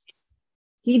avoidance.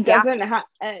 He doesn't have,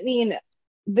 I mean,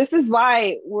 this is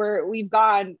why we've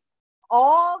gone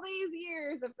all these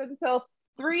years up until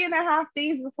 3.5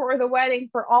 days before the wedding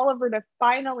for Oliver to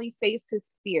finally face his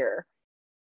fear.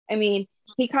 I mean,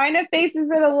 he kind of faces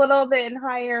it a little bit in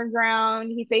Higher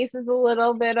Ground. He faces a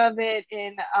little bit of it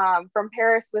in From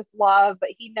Paris with Love, but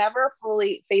he never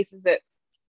fully faces it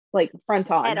like front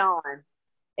on. Head on.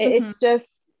 It's just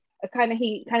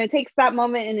he kind of takes that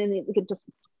moment and then it just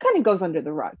kind of goes under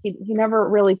the rug. He never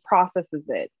really processes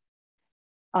it.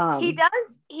 He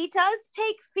does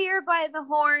take fear by the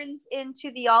horns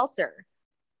into the altar,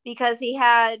 because he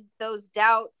had those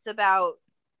doubts about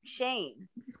Shane.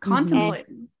 He's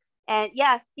contemplating. And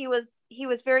he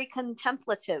was very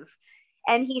contemplative,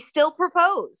 and he still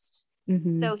proposed.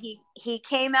 So he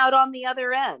came out on the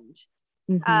other end.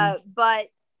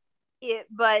 But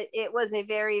it was a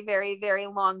very, very, very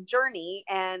long journey,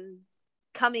 and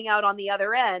coming out on the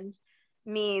other end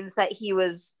means that he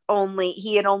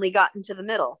had only gotten to the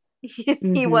middle.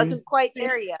 He wasn't quite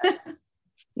there yet.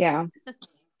 Yeah.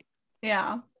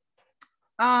 Yeah.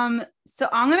 So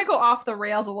I'm gonna go off the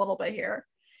rails a little bit here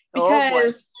Oh,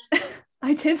 because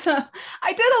I did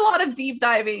a lot of deep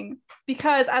diving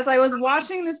because as I was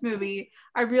watching this movie,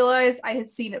 I realized I had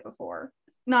seen it before.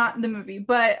 Not the movie,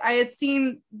 but I had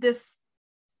seen this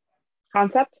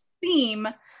Concept? theme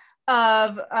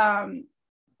of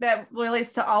that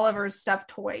relates to Oliver's stuffed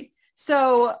toy.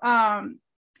 So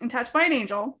in Touched by an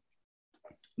Angel,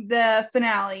 the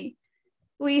finale,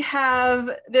 we have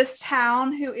this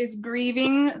town who is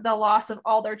grieving the loss of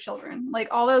all their children. Like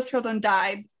all those children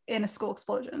died in a school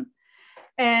explosion.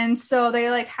 And so they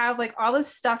like have like all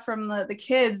this stuff from the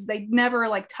kids they never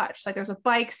like touched. Like there's a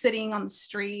bike sitting on the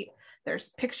street. There's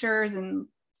pictures and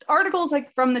articles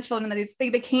like from the children that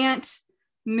they can't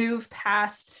move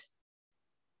past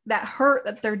that hurt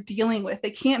that they're dealing with.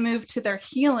 They can't move to their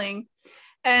healing.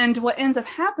 And what ends up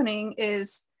happening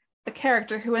is the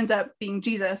character who ends up being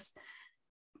Jesus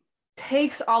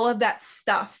takes all of that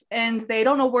stuff and they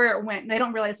don't know where it went. They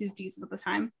don't realize he's Jesus at the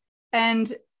time.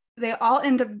 And they all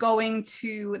end up going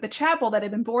to the chapel that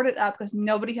had been boarded up because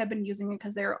nobody had been using it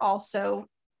because they were all so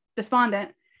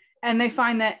despondent. And they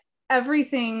find that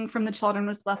everything from the children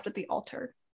was left at the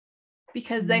altar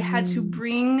because they had to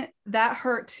bring that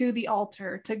hurt to the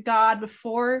altar, to God,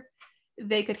 before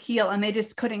they could heal, and they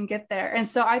just couldn't get there. And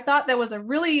so I thought that was a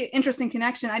really interesting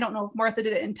connection. I don't know if Martha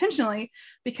did it intentionally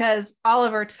because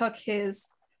Oliver took his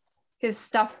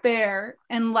stuffed bear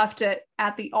and left it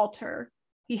at the altar.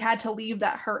 He had to leave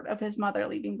that hurt of his mother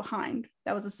leaving behind.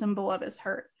 That was a symbol of his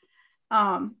hurt.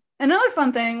 Another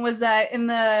fun thing was that in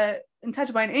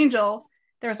Touched by an Angel,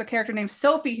 there's a character named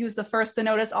Sophie who's the first to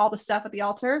notice all the stuff at the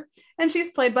altar. And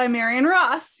she's played by Marion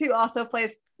Ross, who also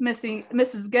plays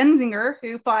Mrs. Genzinger,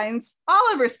 who finds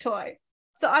Oliver's toy.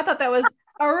 So I thought that was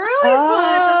a really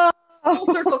fun full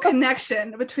circle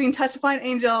connection between Touched by an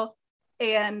Angel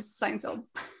and Seinfeld.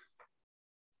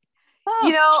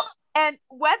 You know, and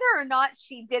whether or not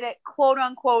she did it quote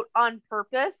unquote on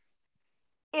purpose,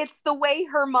 it's the way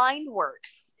her mind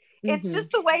works. It's just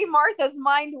the way Martha's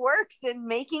mind works in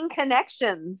making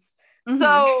connections.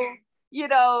 So, you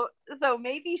know, so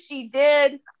maybe she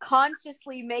did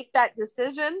consciously make that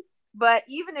decision, but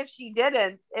even if she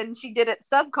didn't, and she did it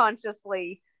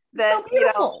subconsciously, that, so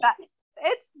beautiful. You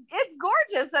know, it's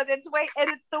gorgeous, and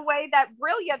it's the way that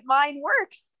brilliant mind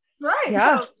works. Right.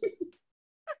 Yeah.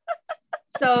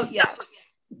 So yeah,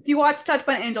 if you watch Touched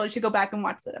by an Angel, you should go back and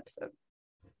watch that episode.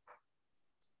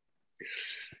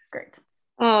 Great.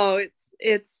 Oh,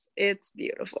 it's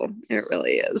beautiful. It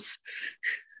really is.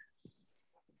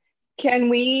 Can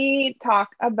we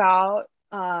talk about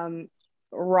Robin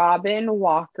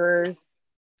Walker's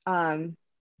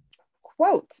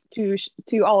quote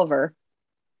to Oliver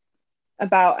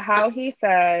about how he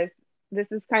says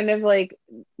this is kind of like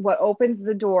what opens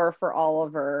the door for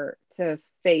Oliver to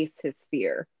face his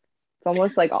fear. It's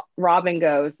almost like Robin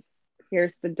goes,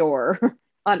 "Here's the door."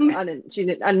 She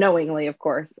did unknowingly, of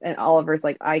course, and Oliver's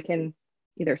like, I can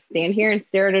either stand here and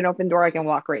stare at an open door, I can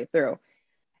walk right through.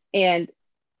 And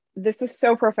this was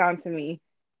so profound to me.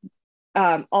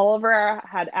 Oliver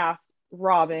had asked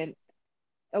Robin,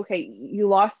 okay, you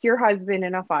lost your husband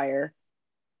in a fire,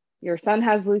 your son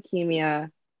has leukemia,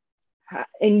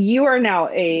 and you are now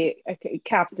a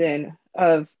captain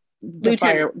of the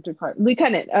fire department,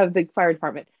 lieutenant of the fire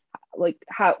department. Like,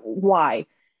 why?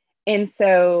 And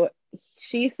so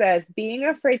she says, being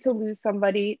afraid to lose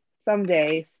somebody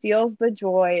someday steals the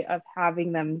joy of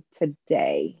having them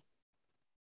today.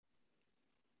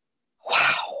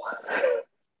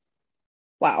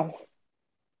 Wow.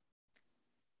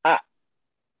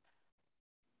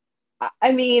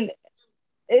 I mean,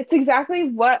 it's exactly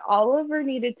what Oliver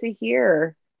needed to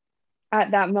hear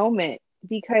at that moment,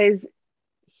 because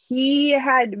he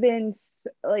had been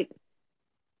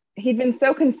he'd been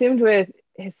so consumed with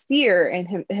his fear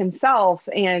and himself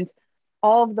and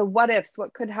all of the what ifs,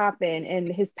 what could happen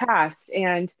in his past,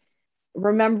 and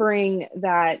remembering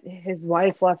that his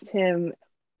wife left him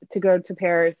to go to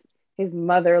Paris, his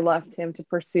mother left him to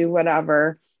pursue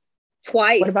whatever.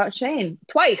 Twice. What about Shane?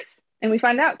 Twice. And we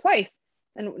find out twice.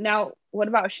 And now what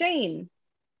about Shane?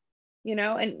 You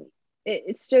know, and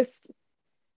it's just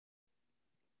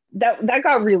that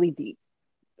got really deep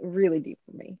for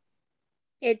me.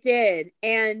 It did.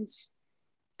 And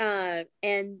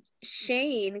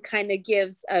Shane kind of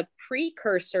gives a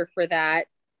precursor for that.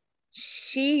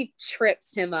 She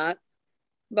trips him up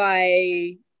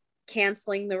by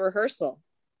canceling the rehearsal.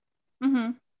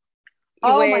 Mm-hmm.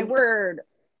 Oh, my word.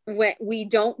 When we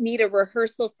don't need a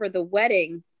rehearsal for the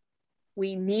wedding,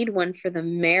 we need one for the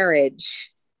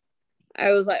marriage.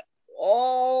 I was like,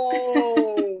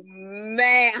 oh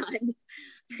man,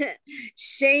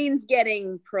 Shane's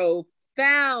getting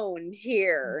profound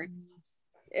here.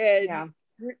 And Yeah.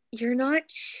 you're not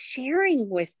sharing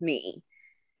with me.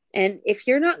 And if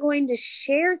you're not going to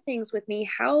share things with me,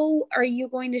 how are you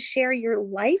going to share your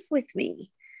life with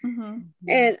me? Mm-hmm.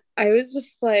 And I was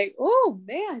just like, oh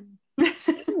man,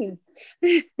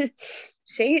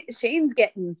 Shane's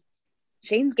getting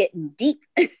deep.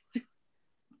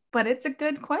 But it's a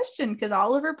good question because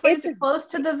Oliver plays it close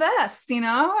to the vest, you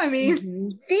know? I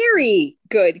mean, very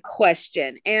good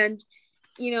question. And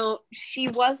you know, she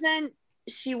wasn't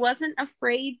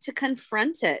afraid to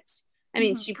confront it. I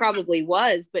mean, she probably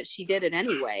was, but she did it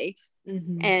anyway.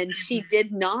 And she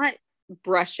did not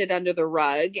brush it under the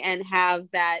rug and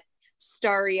have that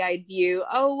starry-eyed view.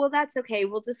 Oh, well, that's okay.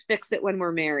 We'll just fix it when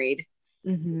we're married.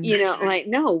 You know, like,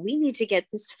 no, we need to get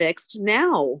this fixed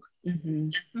now.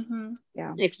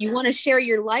 Yeah. If you want to share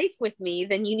your life with me,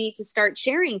 then you need to start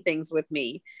sharing things with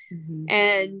me.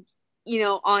 And, you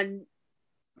know,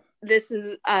 this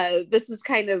is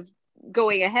kind of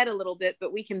going ahead a little bit,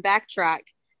 but we can backtrack.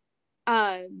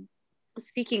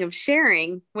 Speaking of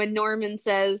sharing, when Norman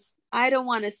says, I don't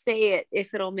want to say it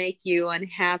if it'll make you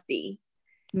unhappy.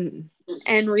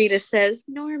 And Rita says,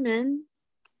 Norman,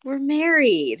 we're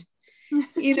married.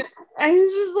 You know, I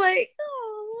was just like,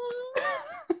 oh.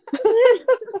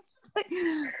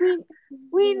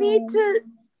 we need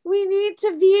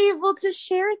to be able to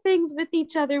share things with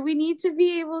each other. We need to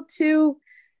be able to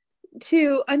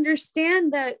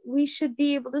understand that we should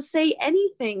be able to say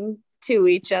anything to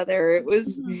each other. It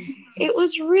was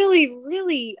really,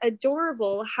 really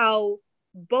adorable how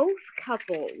both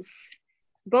couples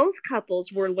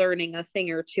were learning a thing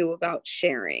or two about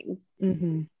sharing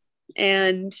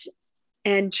and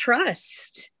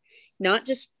trust, not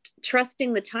just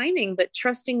trusting the timing, but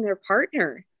trusting their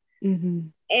partner.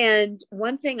 And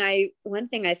one thing I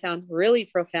found really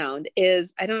profound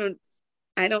is, I don't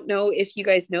know if you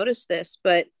guys noticed this,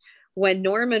 but when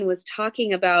Norman was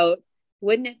talking about,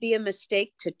 wouldn't it be a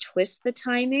mistake to twist the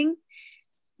timing?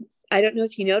 I don't know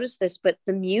if you noticed this, but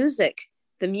the music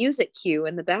cue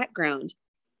in the background,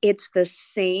 it's the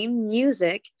same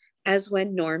music as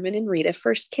when Norman and Rita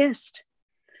first kissed.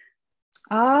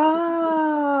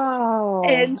 Oh.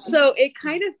 And so it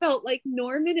kind of felt like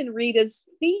Norman and Rita's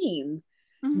theme.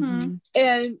 And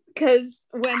because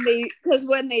when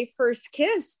they first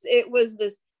kissed, it was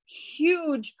this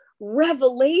huge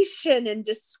revelation and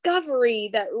discovery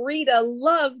that Rita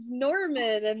loved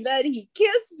Norman and that he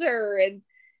kissed her. And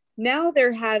now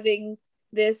they're having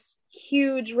this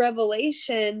huge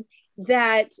revelation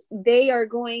that they are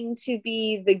going to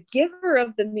be the giver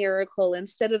of the miracle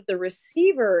instead of the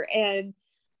receiver. And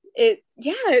it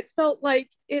felt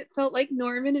like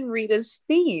Norman and Rita's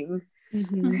theme.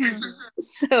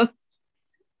 So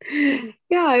yeah,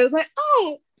 I was like,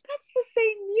 oh, that's the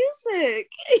same music.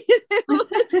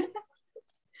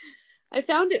 I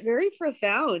found it very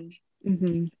profound.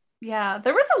 Yeah,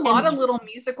 there was a lot of little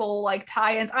musical like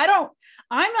tie-ins. I'm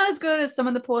not as good as some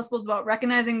of the Postables about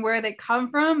recognizing where they come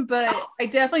from, but I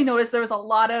definitely noticed there was a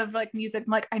lot of like music.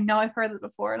 I'm like, I know I've heard that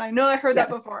before, and I know I heard that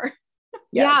before.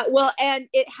 Yeah, well, and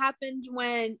it happened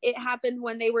when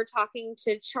they were talking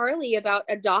to Charlie about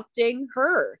adopting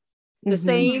her. The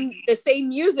same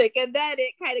music, and then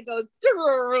it kind of goes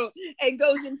and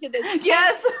goes into this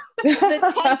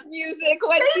the tense music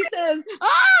when she says,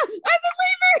 I'm a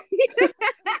believer.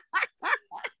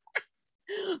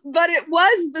 But it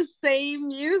was the same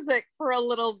music for a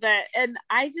little bit, and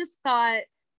I thought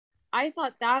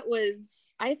that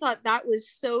was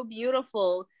so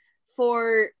beautiful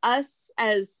for us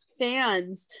as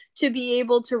fans to be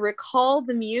able to recall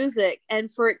the music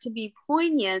and for it to be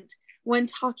poignant when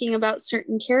talking about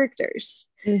certain characters.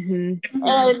 And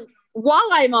while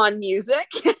I'm on music,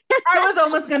 I was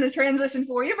almost going to transition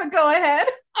for you, but go ahead.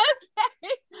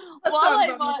 Okay.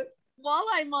 While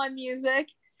I'm on music,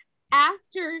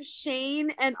 after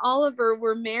Shane and Oliver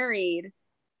were married,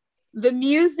 the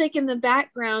music in the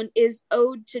background is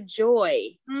Ode to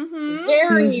Joy.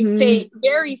 Very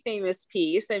famous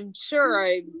piece. I'm sure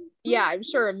a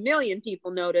million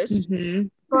people noticed.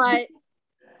 But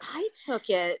I took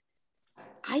it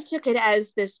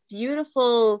as this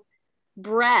beautiful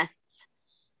breath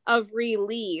of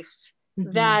relief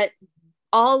that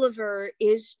Oliver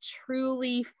is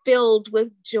truly filled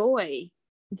with joy.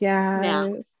 Yeah.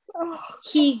 Now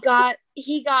he got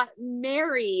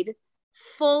married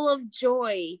full of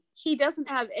joy. He doesn't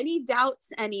have any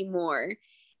doubts anymore.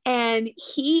 And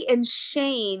he and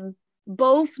Shane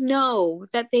both know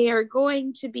that they are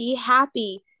going to be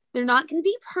happy. They're not going to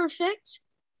be perfect,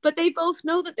 but they both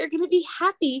know that they're going to be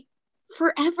happy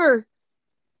forever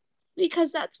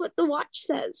because that's what the watch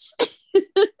says.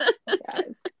 Yes.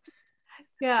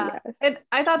 Yeah. Yes. And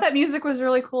I thought that music was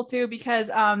really cool too, because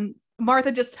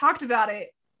Martha just talked about it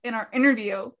in our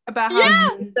interview about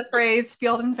how she used the phrase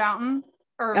field and fountain,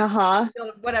 or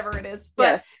field, whatever it is. But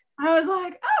Yes. I was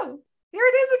like, oh, here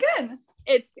it is again.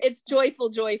 It's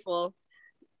joyful.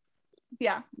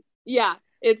 Yeah. Yeah.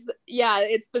 It's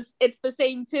the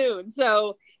same tune.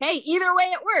 So hey, either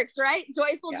way it works, right?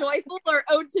 Joyful or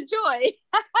ode to joy.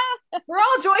 We're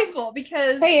all joyful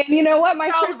because Hey, and you know what?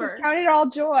 My Oliver. Christmas counted all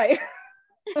joy.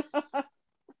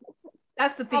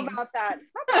 That's the How theme. about that?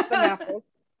 How about them apples?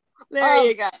 There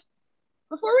you go.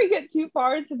 Before we get too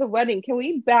far into the wedding, can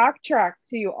we backtrack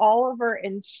to Oliver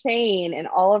and Shane and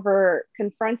Oliver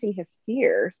confronting his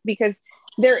fears? Because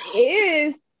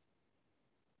this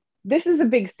is a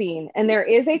big scene, and there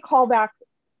is a callback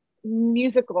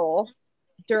musical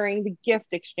during the gift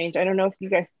exchange. I don't know if you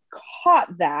guys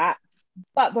caught that,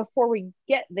 but before we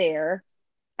get there,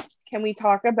 can we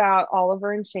talk about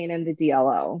Oliver and Shane and the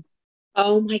DLO?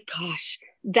 Oh my gosh.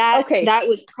 That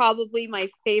was probably my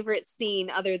favorite scene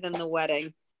other than the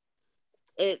wedding.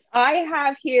 I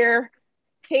have here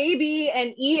KB and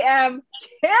EM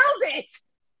killed it.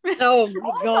 Oh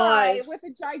my gosh. With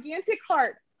a gigantic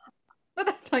heart. With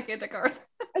a gigantic heart.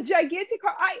 A gigantic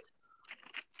heart.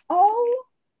 Oh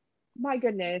my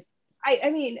goodness.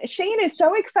 I mean, Shane is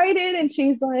so excited, and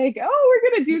she's like, "Oh, we're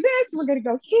gonna do this. We're gonna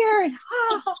go here." And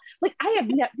like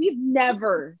we've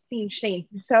never seen Shane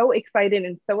so excited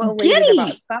and so elated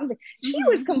about something. She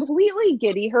was completely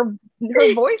giddy. Her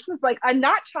voice was like a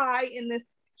notch high in this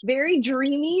very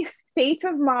dreamy state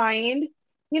of mind.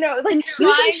 You know, like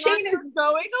usually Shane is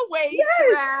going away.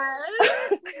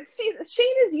 Yes.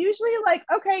 Shane is usually like,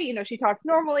 okay, you know, she talks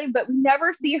normally, but we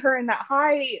never see her in that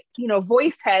high, you know,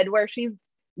 voice head where she's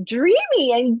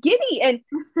dreamy and giddy, and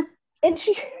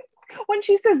she, when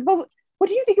she says, "What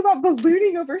do you think about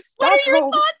ballooning over Stockholm?" What are your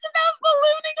thoughts about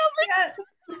ballooning over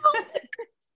Stockholm?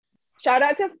 Shout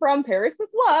out to From Paris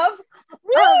with Love.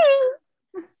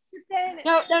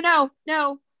 No.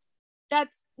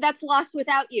 That's Lost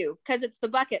Without You, because it's the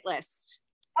bucket list.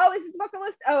 Oh, is it the bucket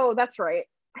list? Oh, that's right.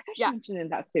 I thought she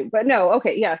mentioned that too, but no.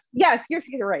 Okay, yes,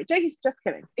 you're right. Jackie's just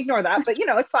kidding. Ignore that. But you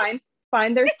know, it's fine.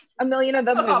 There's a million of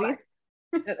them movies.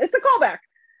 It's a callback.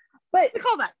 But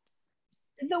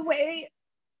the way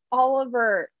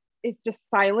Oliver is just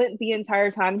silent the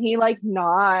entire time, he like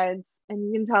nods, and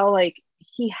you can tell like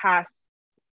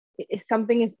if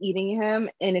something is eating him,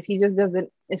 and if he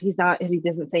doesn't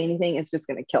say anything, it's just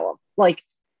gonna kill him. Like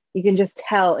you can just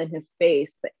tell in his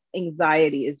face the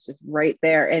anxiety is just right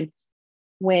there. And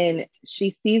when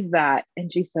she sees that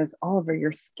and she says, "Oliver,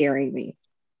 you're scaring me,"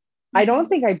 I don't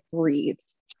think I breathed.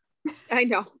 I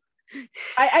know.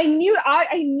 I knew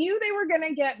they were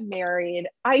gonna get married.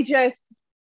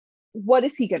 What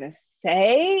is he gonna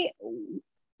say?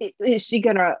 How is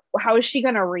she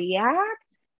gonna react?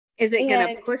 Is it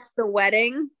gonna push the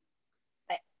wedding?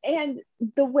 And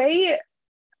the way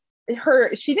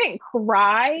she didn't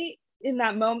cry in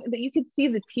that moment, but you could see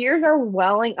the tears are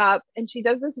welling up, and she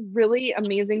does this really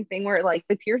amazing thing where like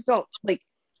the tears don't like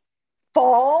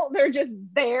fall, they're just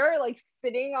there like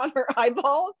sitting on her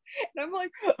eyeballs, and I'm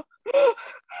like, I'm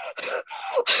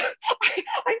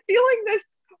feeling this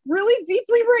really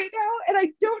deeply right now, and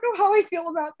I don't know how I feel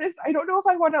about this. I don't know if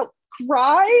I want to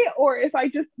cry or if I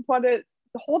just want to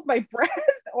hold my breath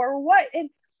or what.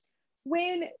 And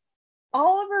when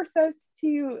Oliver says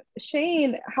to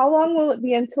Shane, "How long will it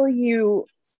be until you,"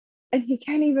 and he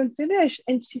can't even finish,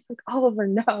 and she's like, "Oliver,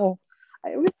 no."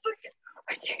 I was like,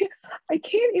 I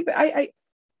can't even.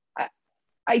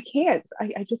 I can't.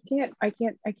 I just can't. I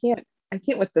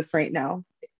can't with this right now.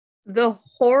 The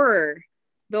horror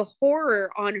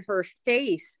on her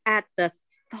face at the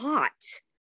thought,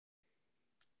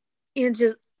 and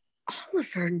just,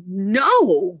 Oliver,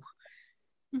 no.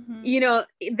 Mm-hmm. You know,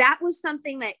 that was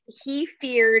something that he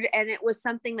feared, and it was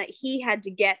something that he had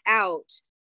to get out.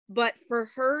 But for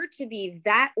her to be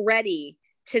that ready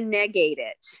to negate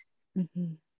it,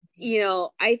 mm-hmm. You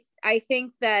know, I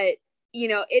think that, you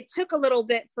know, it took a little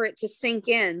bit for it to sink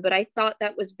in, but I thought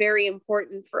that was very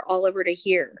important for Oliver to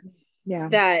hear. Yeah.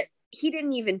 That he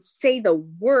didn't even say the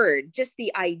word, just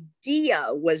the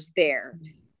idea was there,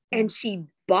 and she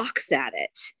balks at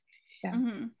it. Yeah.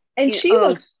 Mm-hmm.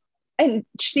 And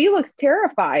she looks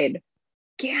terrified.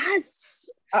 Yes.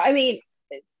 I mean,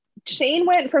 Shane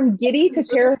went from giddy to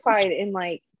terrified in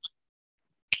like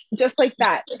just like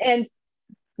that. And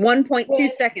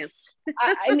 1.2 seconds.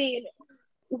 I mean,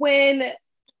 when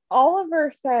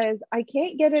Oliver says, I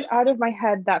can't get it out of my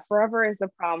head that forever is a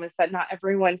promise that not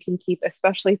everyone can keep,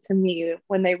 especially to me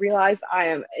when they realize I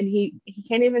am. And he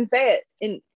can't even say it.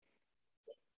 And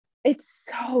it's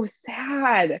so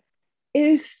sad. It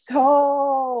is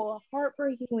so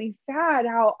heartbreakingly sad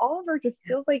how Oliver just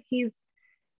feels like he's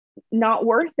not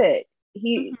worth it.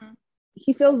 He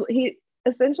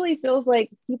essentially feels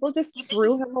like people just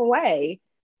threw him away.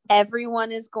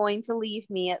 Everyone is going to leave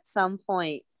me at some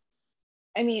point.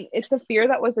 I mean, it's a fear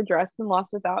that was addressed in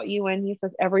Lost Without You when he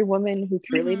says, every woman who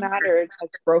truly mattered has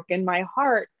broken my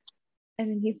heart. And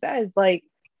then he says, like,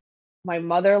 my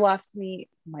mother left me,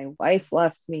 my wife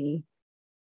left me.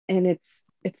 And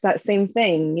it's that same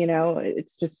thing, you know.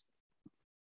 It's just,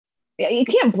 you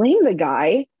can't blame the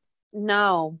guy.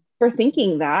 No. For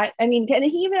thinking that. I mean, and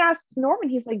he even asks Norman,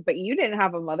 he's like, but you didn't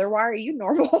have a mother. Why are you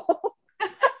normal?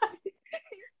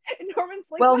 And Norman's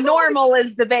like, well, normal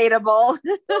is debatable. Well,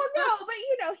 no, but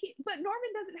you know, but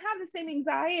Norman doesn't have the same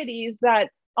anxieties that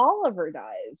Oliver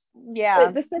does.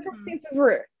 Yeah. The circumstances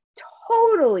were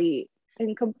totally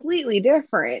and completely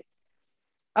different.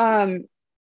 But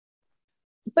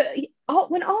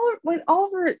when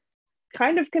Oliver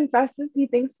kind of confesses he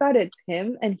thinks that it's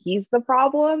him and he's the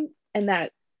problem and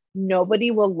that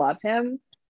nobody will love him,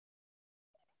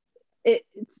 I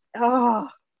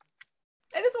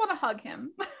just want to hug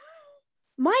him.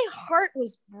 My heart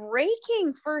was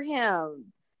breaking for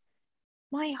him.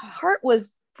 My heart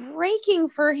was breaking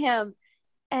for him.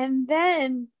 And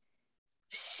then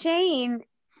Shane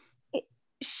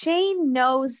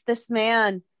knows this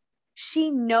man.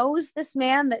 She knows this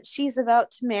man that she's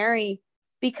about to marry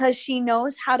because she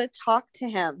knows how to talk to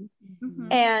him.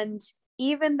 Mm-hmm. And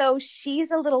even though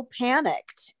she's a little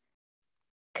panicked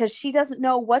because she doesn't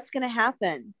know what's going to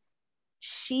happen,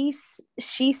 she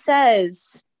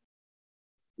says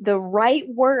the right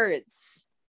words,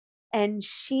 and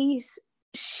she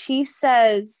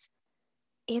says,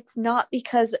 it's not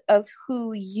because of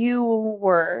who you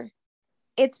were.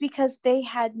 It's because they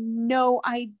had no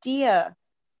idea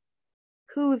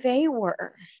who they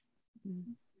were.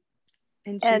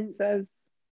 And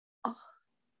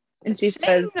she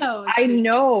says, I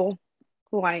know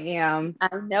who I am. I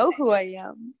know who I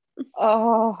am.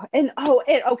 And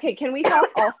okay, can we talk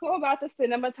also about the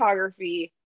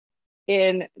cinematography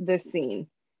in this scene?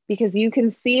 Because you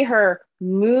can see her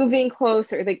moving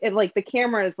closer, like the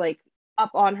camera is like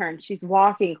up on her and she's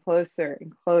walking closer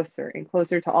and closer and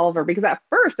closer to Oliver, because at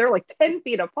first they're like 10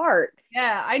 feet apart.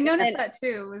 Yeah, I noticed that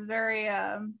too. It was very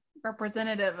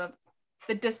representative of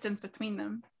the distance between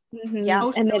them. Mm-hmm. Yeah,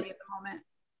 emotionally at the moment.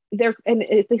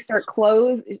 They start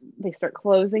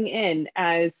closing in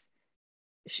as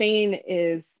Shane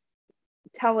is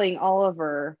telling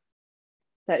Oliver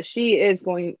that she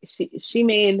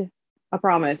made a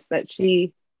promise that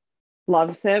she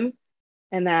loves him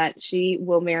and that she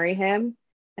will marry him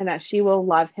and that she will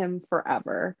love him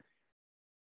forever.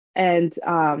 And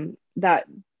that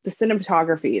the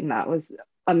cinematography in that was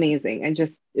amazing, and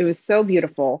it was so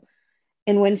beautiful.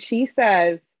 And when she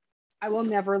says, I will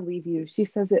never leave you, she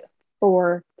says it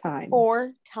 4 times.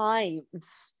 4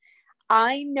 times.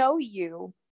 I know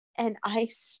you and I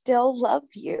still love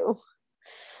you.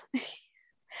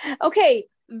 Okay,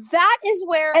 that is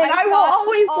where I will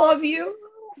always love you.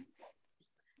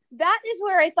 That is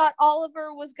where I thought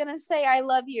Oliver was going to say, I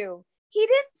love you. He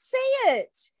didn't say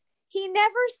it. He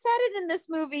never said it in this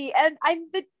movie. And I'm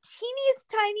the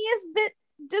tiniest bit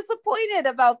disappointed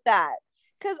about that,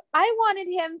 because I wanted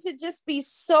him to just be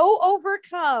so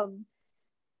overcome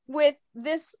with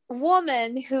this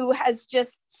woman who has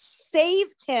just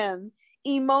saved him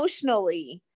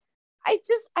emotionally. I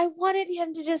wanted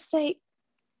him to just say,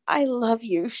 I love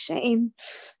you, Shane.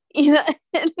 You know,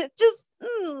 and it just,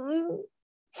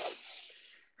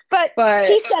 But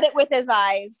he said it with his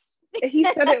eyes. He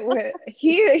said it with,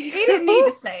 he didn't need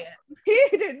to say it.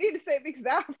 He didn't need to say it, because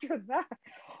after that,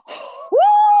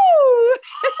 woo!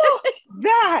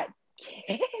 That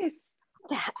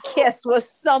kiss was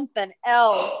something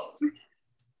else.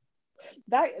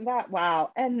 That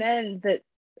wow. And then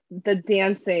the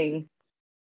dancing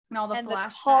and all the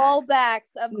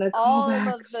callbacks of all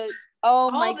of the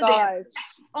my god.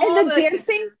 And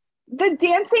the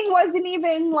dancing wasn't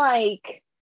even like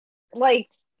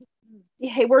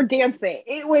hey, we're dancing.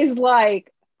 It was like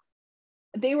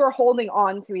they were holding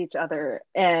on to each other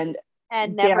and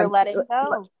never letting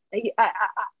go.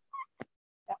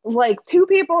 Like 2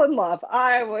 people in love.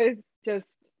 I was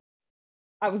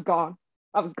gone.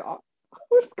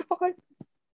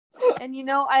 And you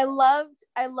know, I loved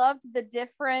the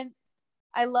different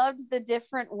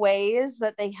ways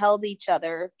that they held each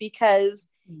other, because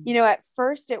you know, at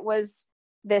first it was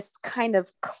this kind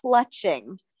of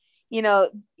clutching. You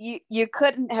know, you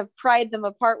couldn't have pried them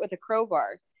apart with a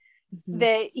crowbar.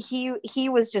 That he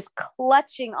was just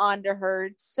clutching onto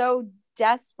her, so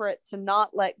desperate to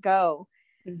not let go.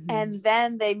 And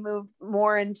then they moved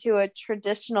more into a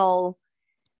traditional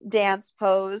dance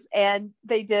pose, and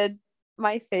they did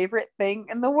my favorite thing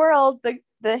in the world,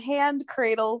 the hand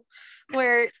cradle,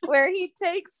 where he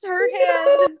takes her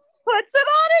hand and puts it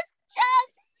on his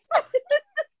chest.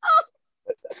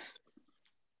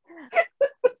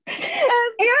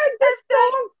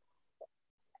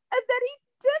 and then he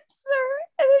dips her,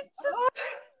 and it's just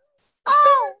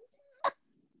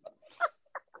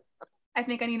I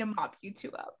think I need to mop you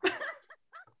two up.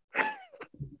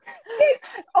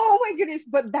 Oh my goodness,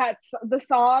 but that's the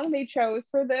song they chose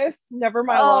for this, Never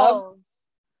My Love.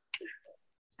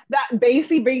 That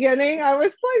bassy beginning, I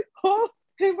was like, oh,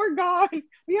 hey, we're gone.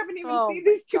 We haven't even seen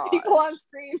these two people on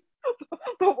screen,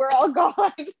 but we're all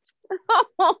gone.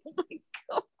 Oh my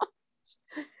gosh.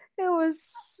 It was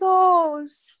so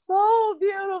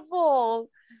beautiful.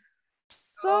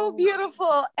 So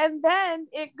beautiful. And then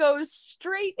it goes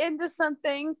straight into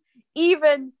something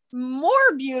even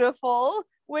more beautiful,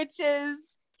 which is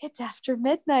it's after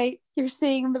midnight. You're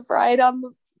seeing the bride on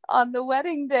the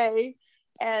wedding day,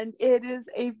 and it is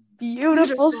a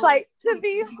beautiful sight to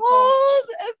behold.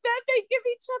 And then they give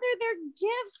each other their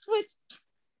gifts, which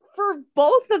for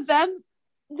both of them,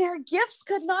 their gifts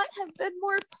could not have been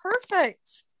more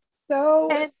perfect. So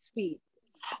sweet.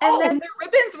 And their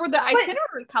ribbons were the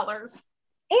itinerary colors.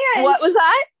 And what was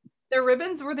that? Their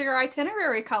ribbons were their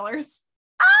itinerary colors.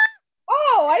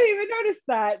 Oh, I didn't even notice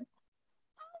that.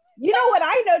 You know what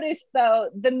I noticed though?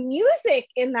 The music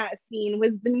in that scene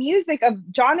was the music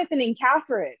of Jonathan and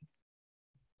Catherine.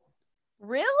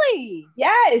 Really?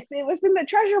 Yes, it was in the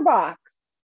treasure box.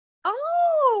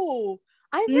 Oh,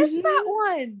 I missed that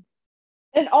one.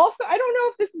 And also, I don't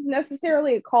know if this is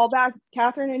necessarily a callback.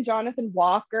 Catherine and Jonathan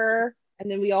Walker, and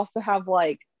then we also have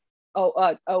like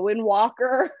Owen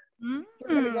Walker. We're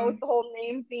gonna go with the whole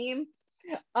name theme.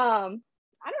 I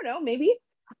don't know, maybe.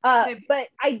 But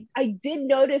I did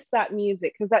notice that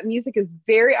music, because that music is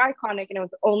very iconic, and it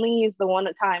was only used the one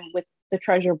time with the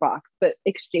treasure box. But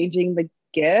exchanging the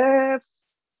gifts,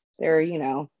 their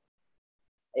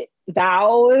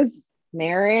vows,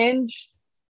 marriage,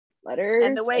 letters,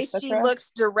 and the way she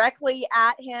looks directly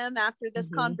at him after this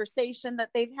conversation that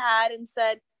they've had and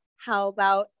said, "How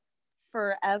about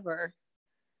forever?"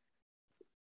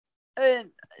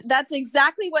 That's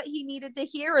exactly what he needed to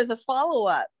hear as a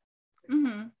follow-up.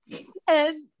 And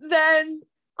then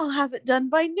I'll have it done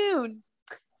by noon.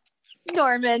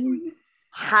 Norman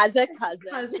has a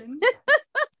cousin.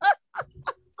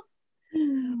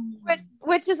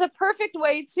 Which is a perfect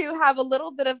way to have a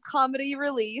little bit of comic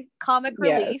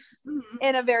relief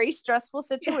in a very stressful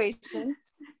situation.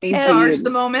 Charge the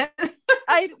moment.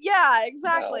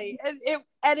 Exactly. No.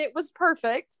 And it was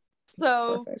perfect.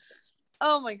 So perfect.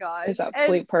 Oh my gosh. It's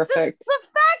absolutely perfect. Just the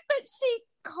fact that she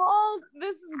called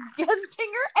Mrs.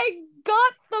 Gensinger and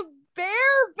got the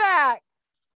bear back.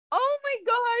 Oh my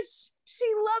gosh.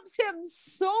 She loves him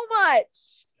so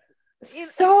much.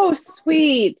 So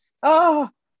sweet.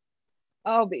 Oh,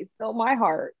 be still my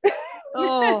heart.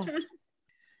 Oh.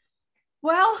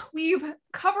 Well, we've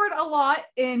covered a lot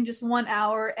in just 1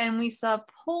 hour, and we still have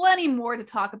plenty more to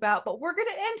talk about, but we're going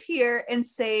to end here and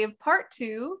save part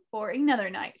 2 for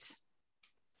another night.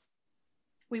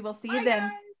 We will see you then.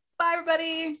 Guys. Bye,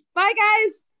 everybody. Bye,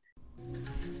 guys.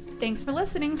 Thanks for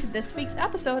listening to this week's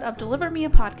episode of Deliver Me a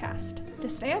Podcast. To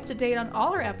stay up to date on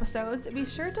all our episodes, be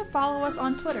sure to follow us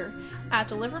on Twitter at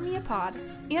DeliverMeAPod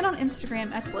and on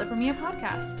Instagram at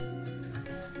DeliverMeAPodcast.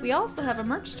 We also have a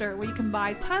merch store where you can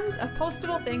buy tons of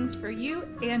postable things for you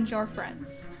and your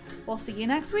friends. We'll see you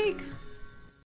next week.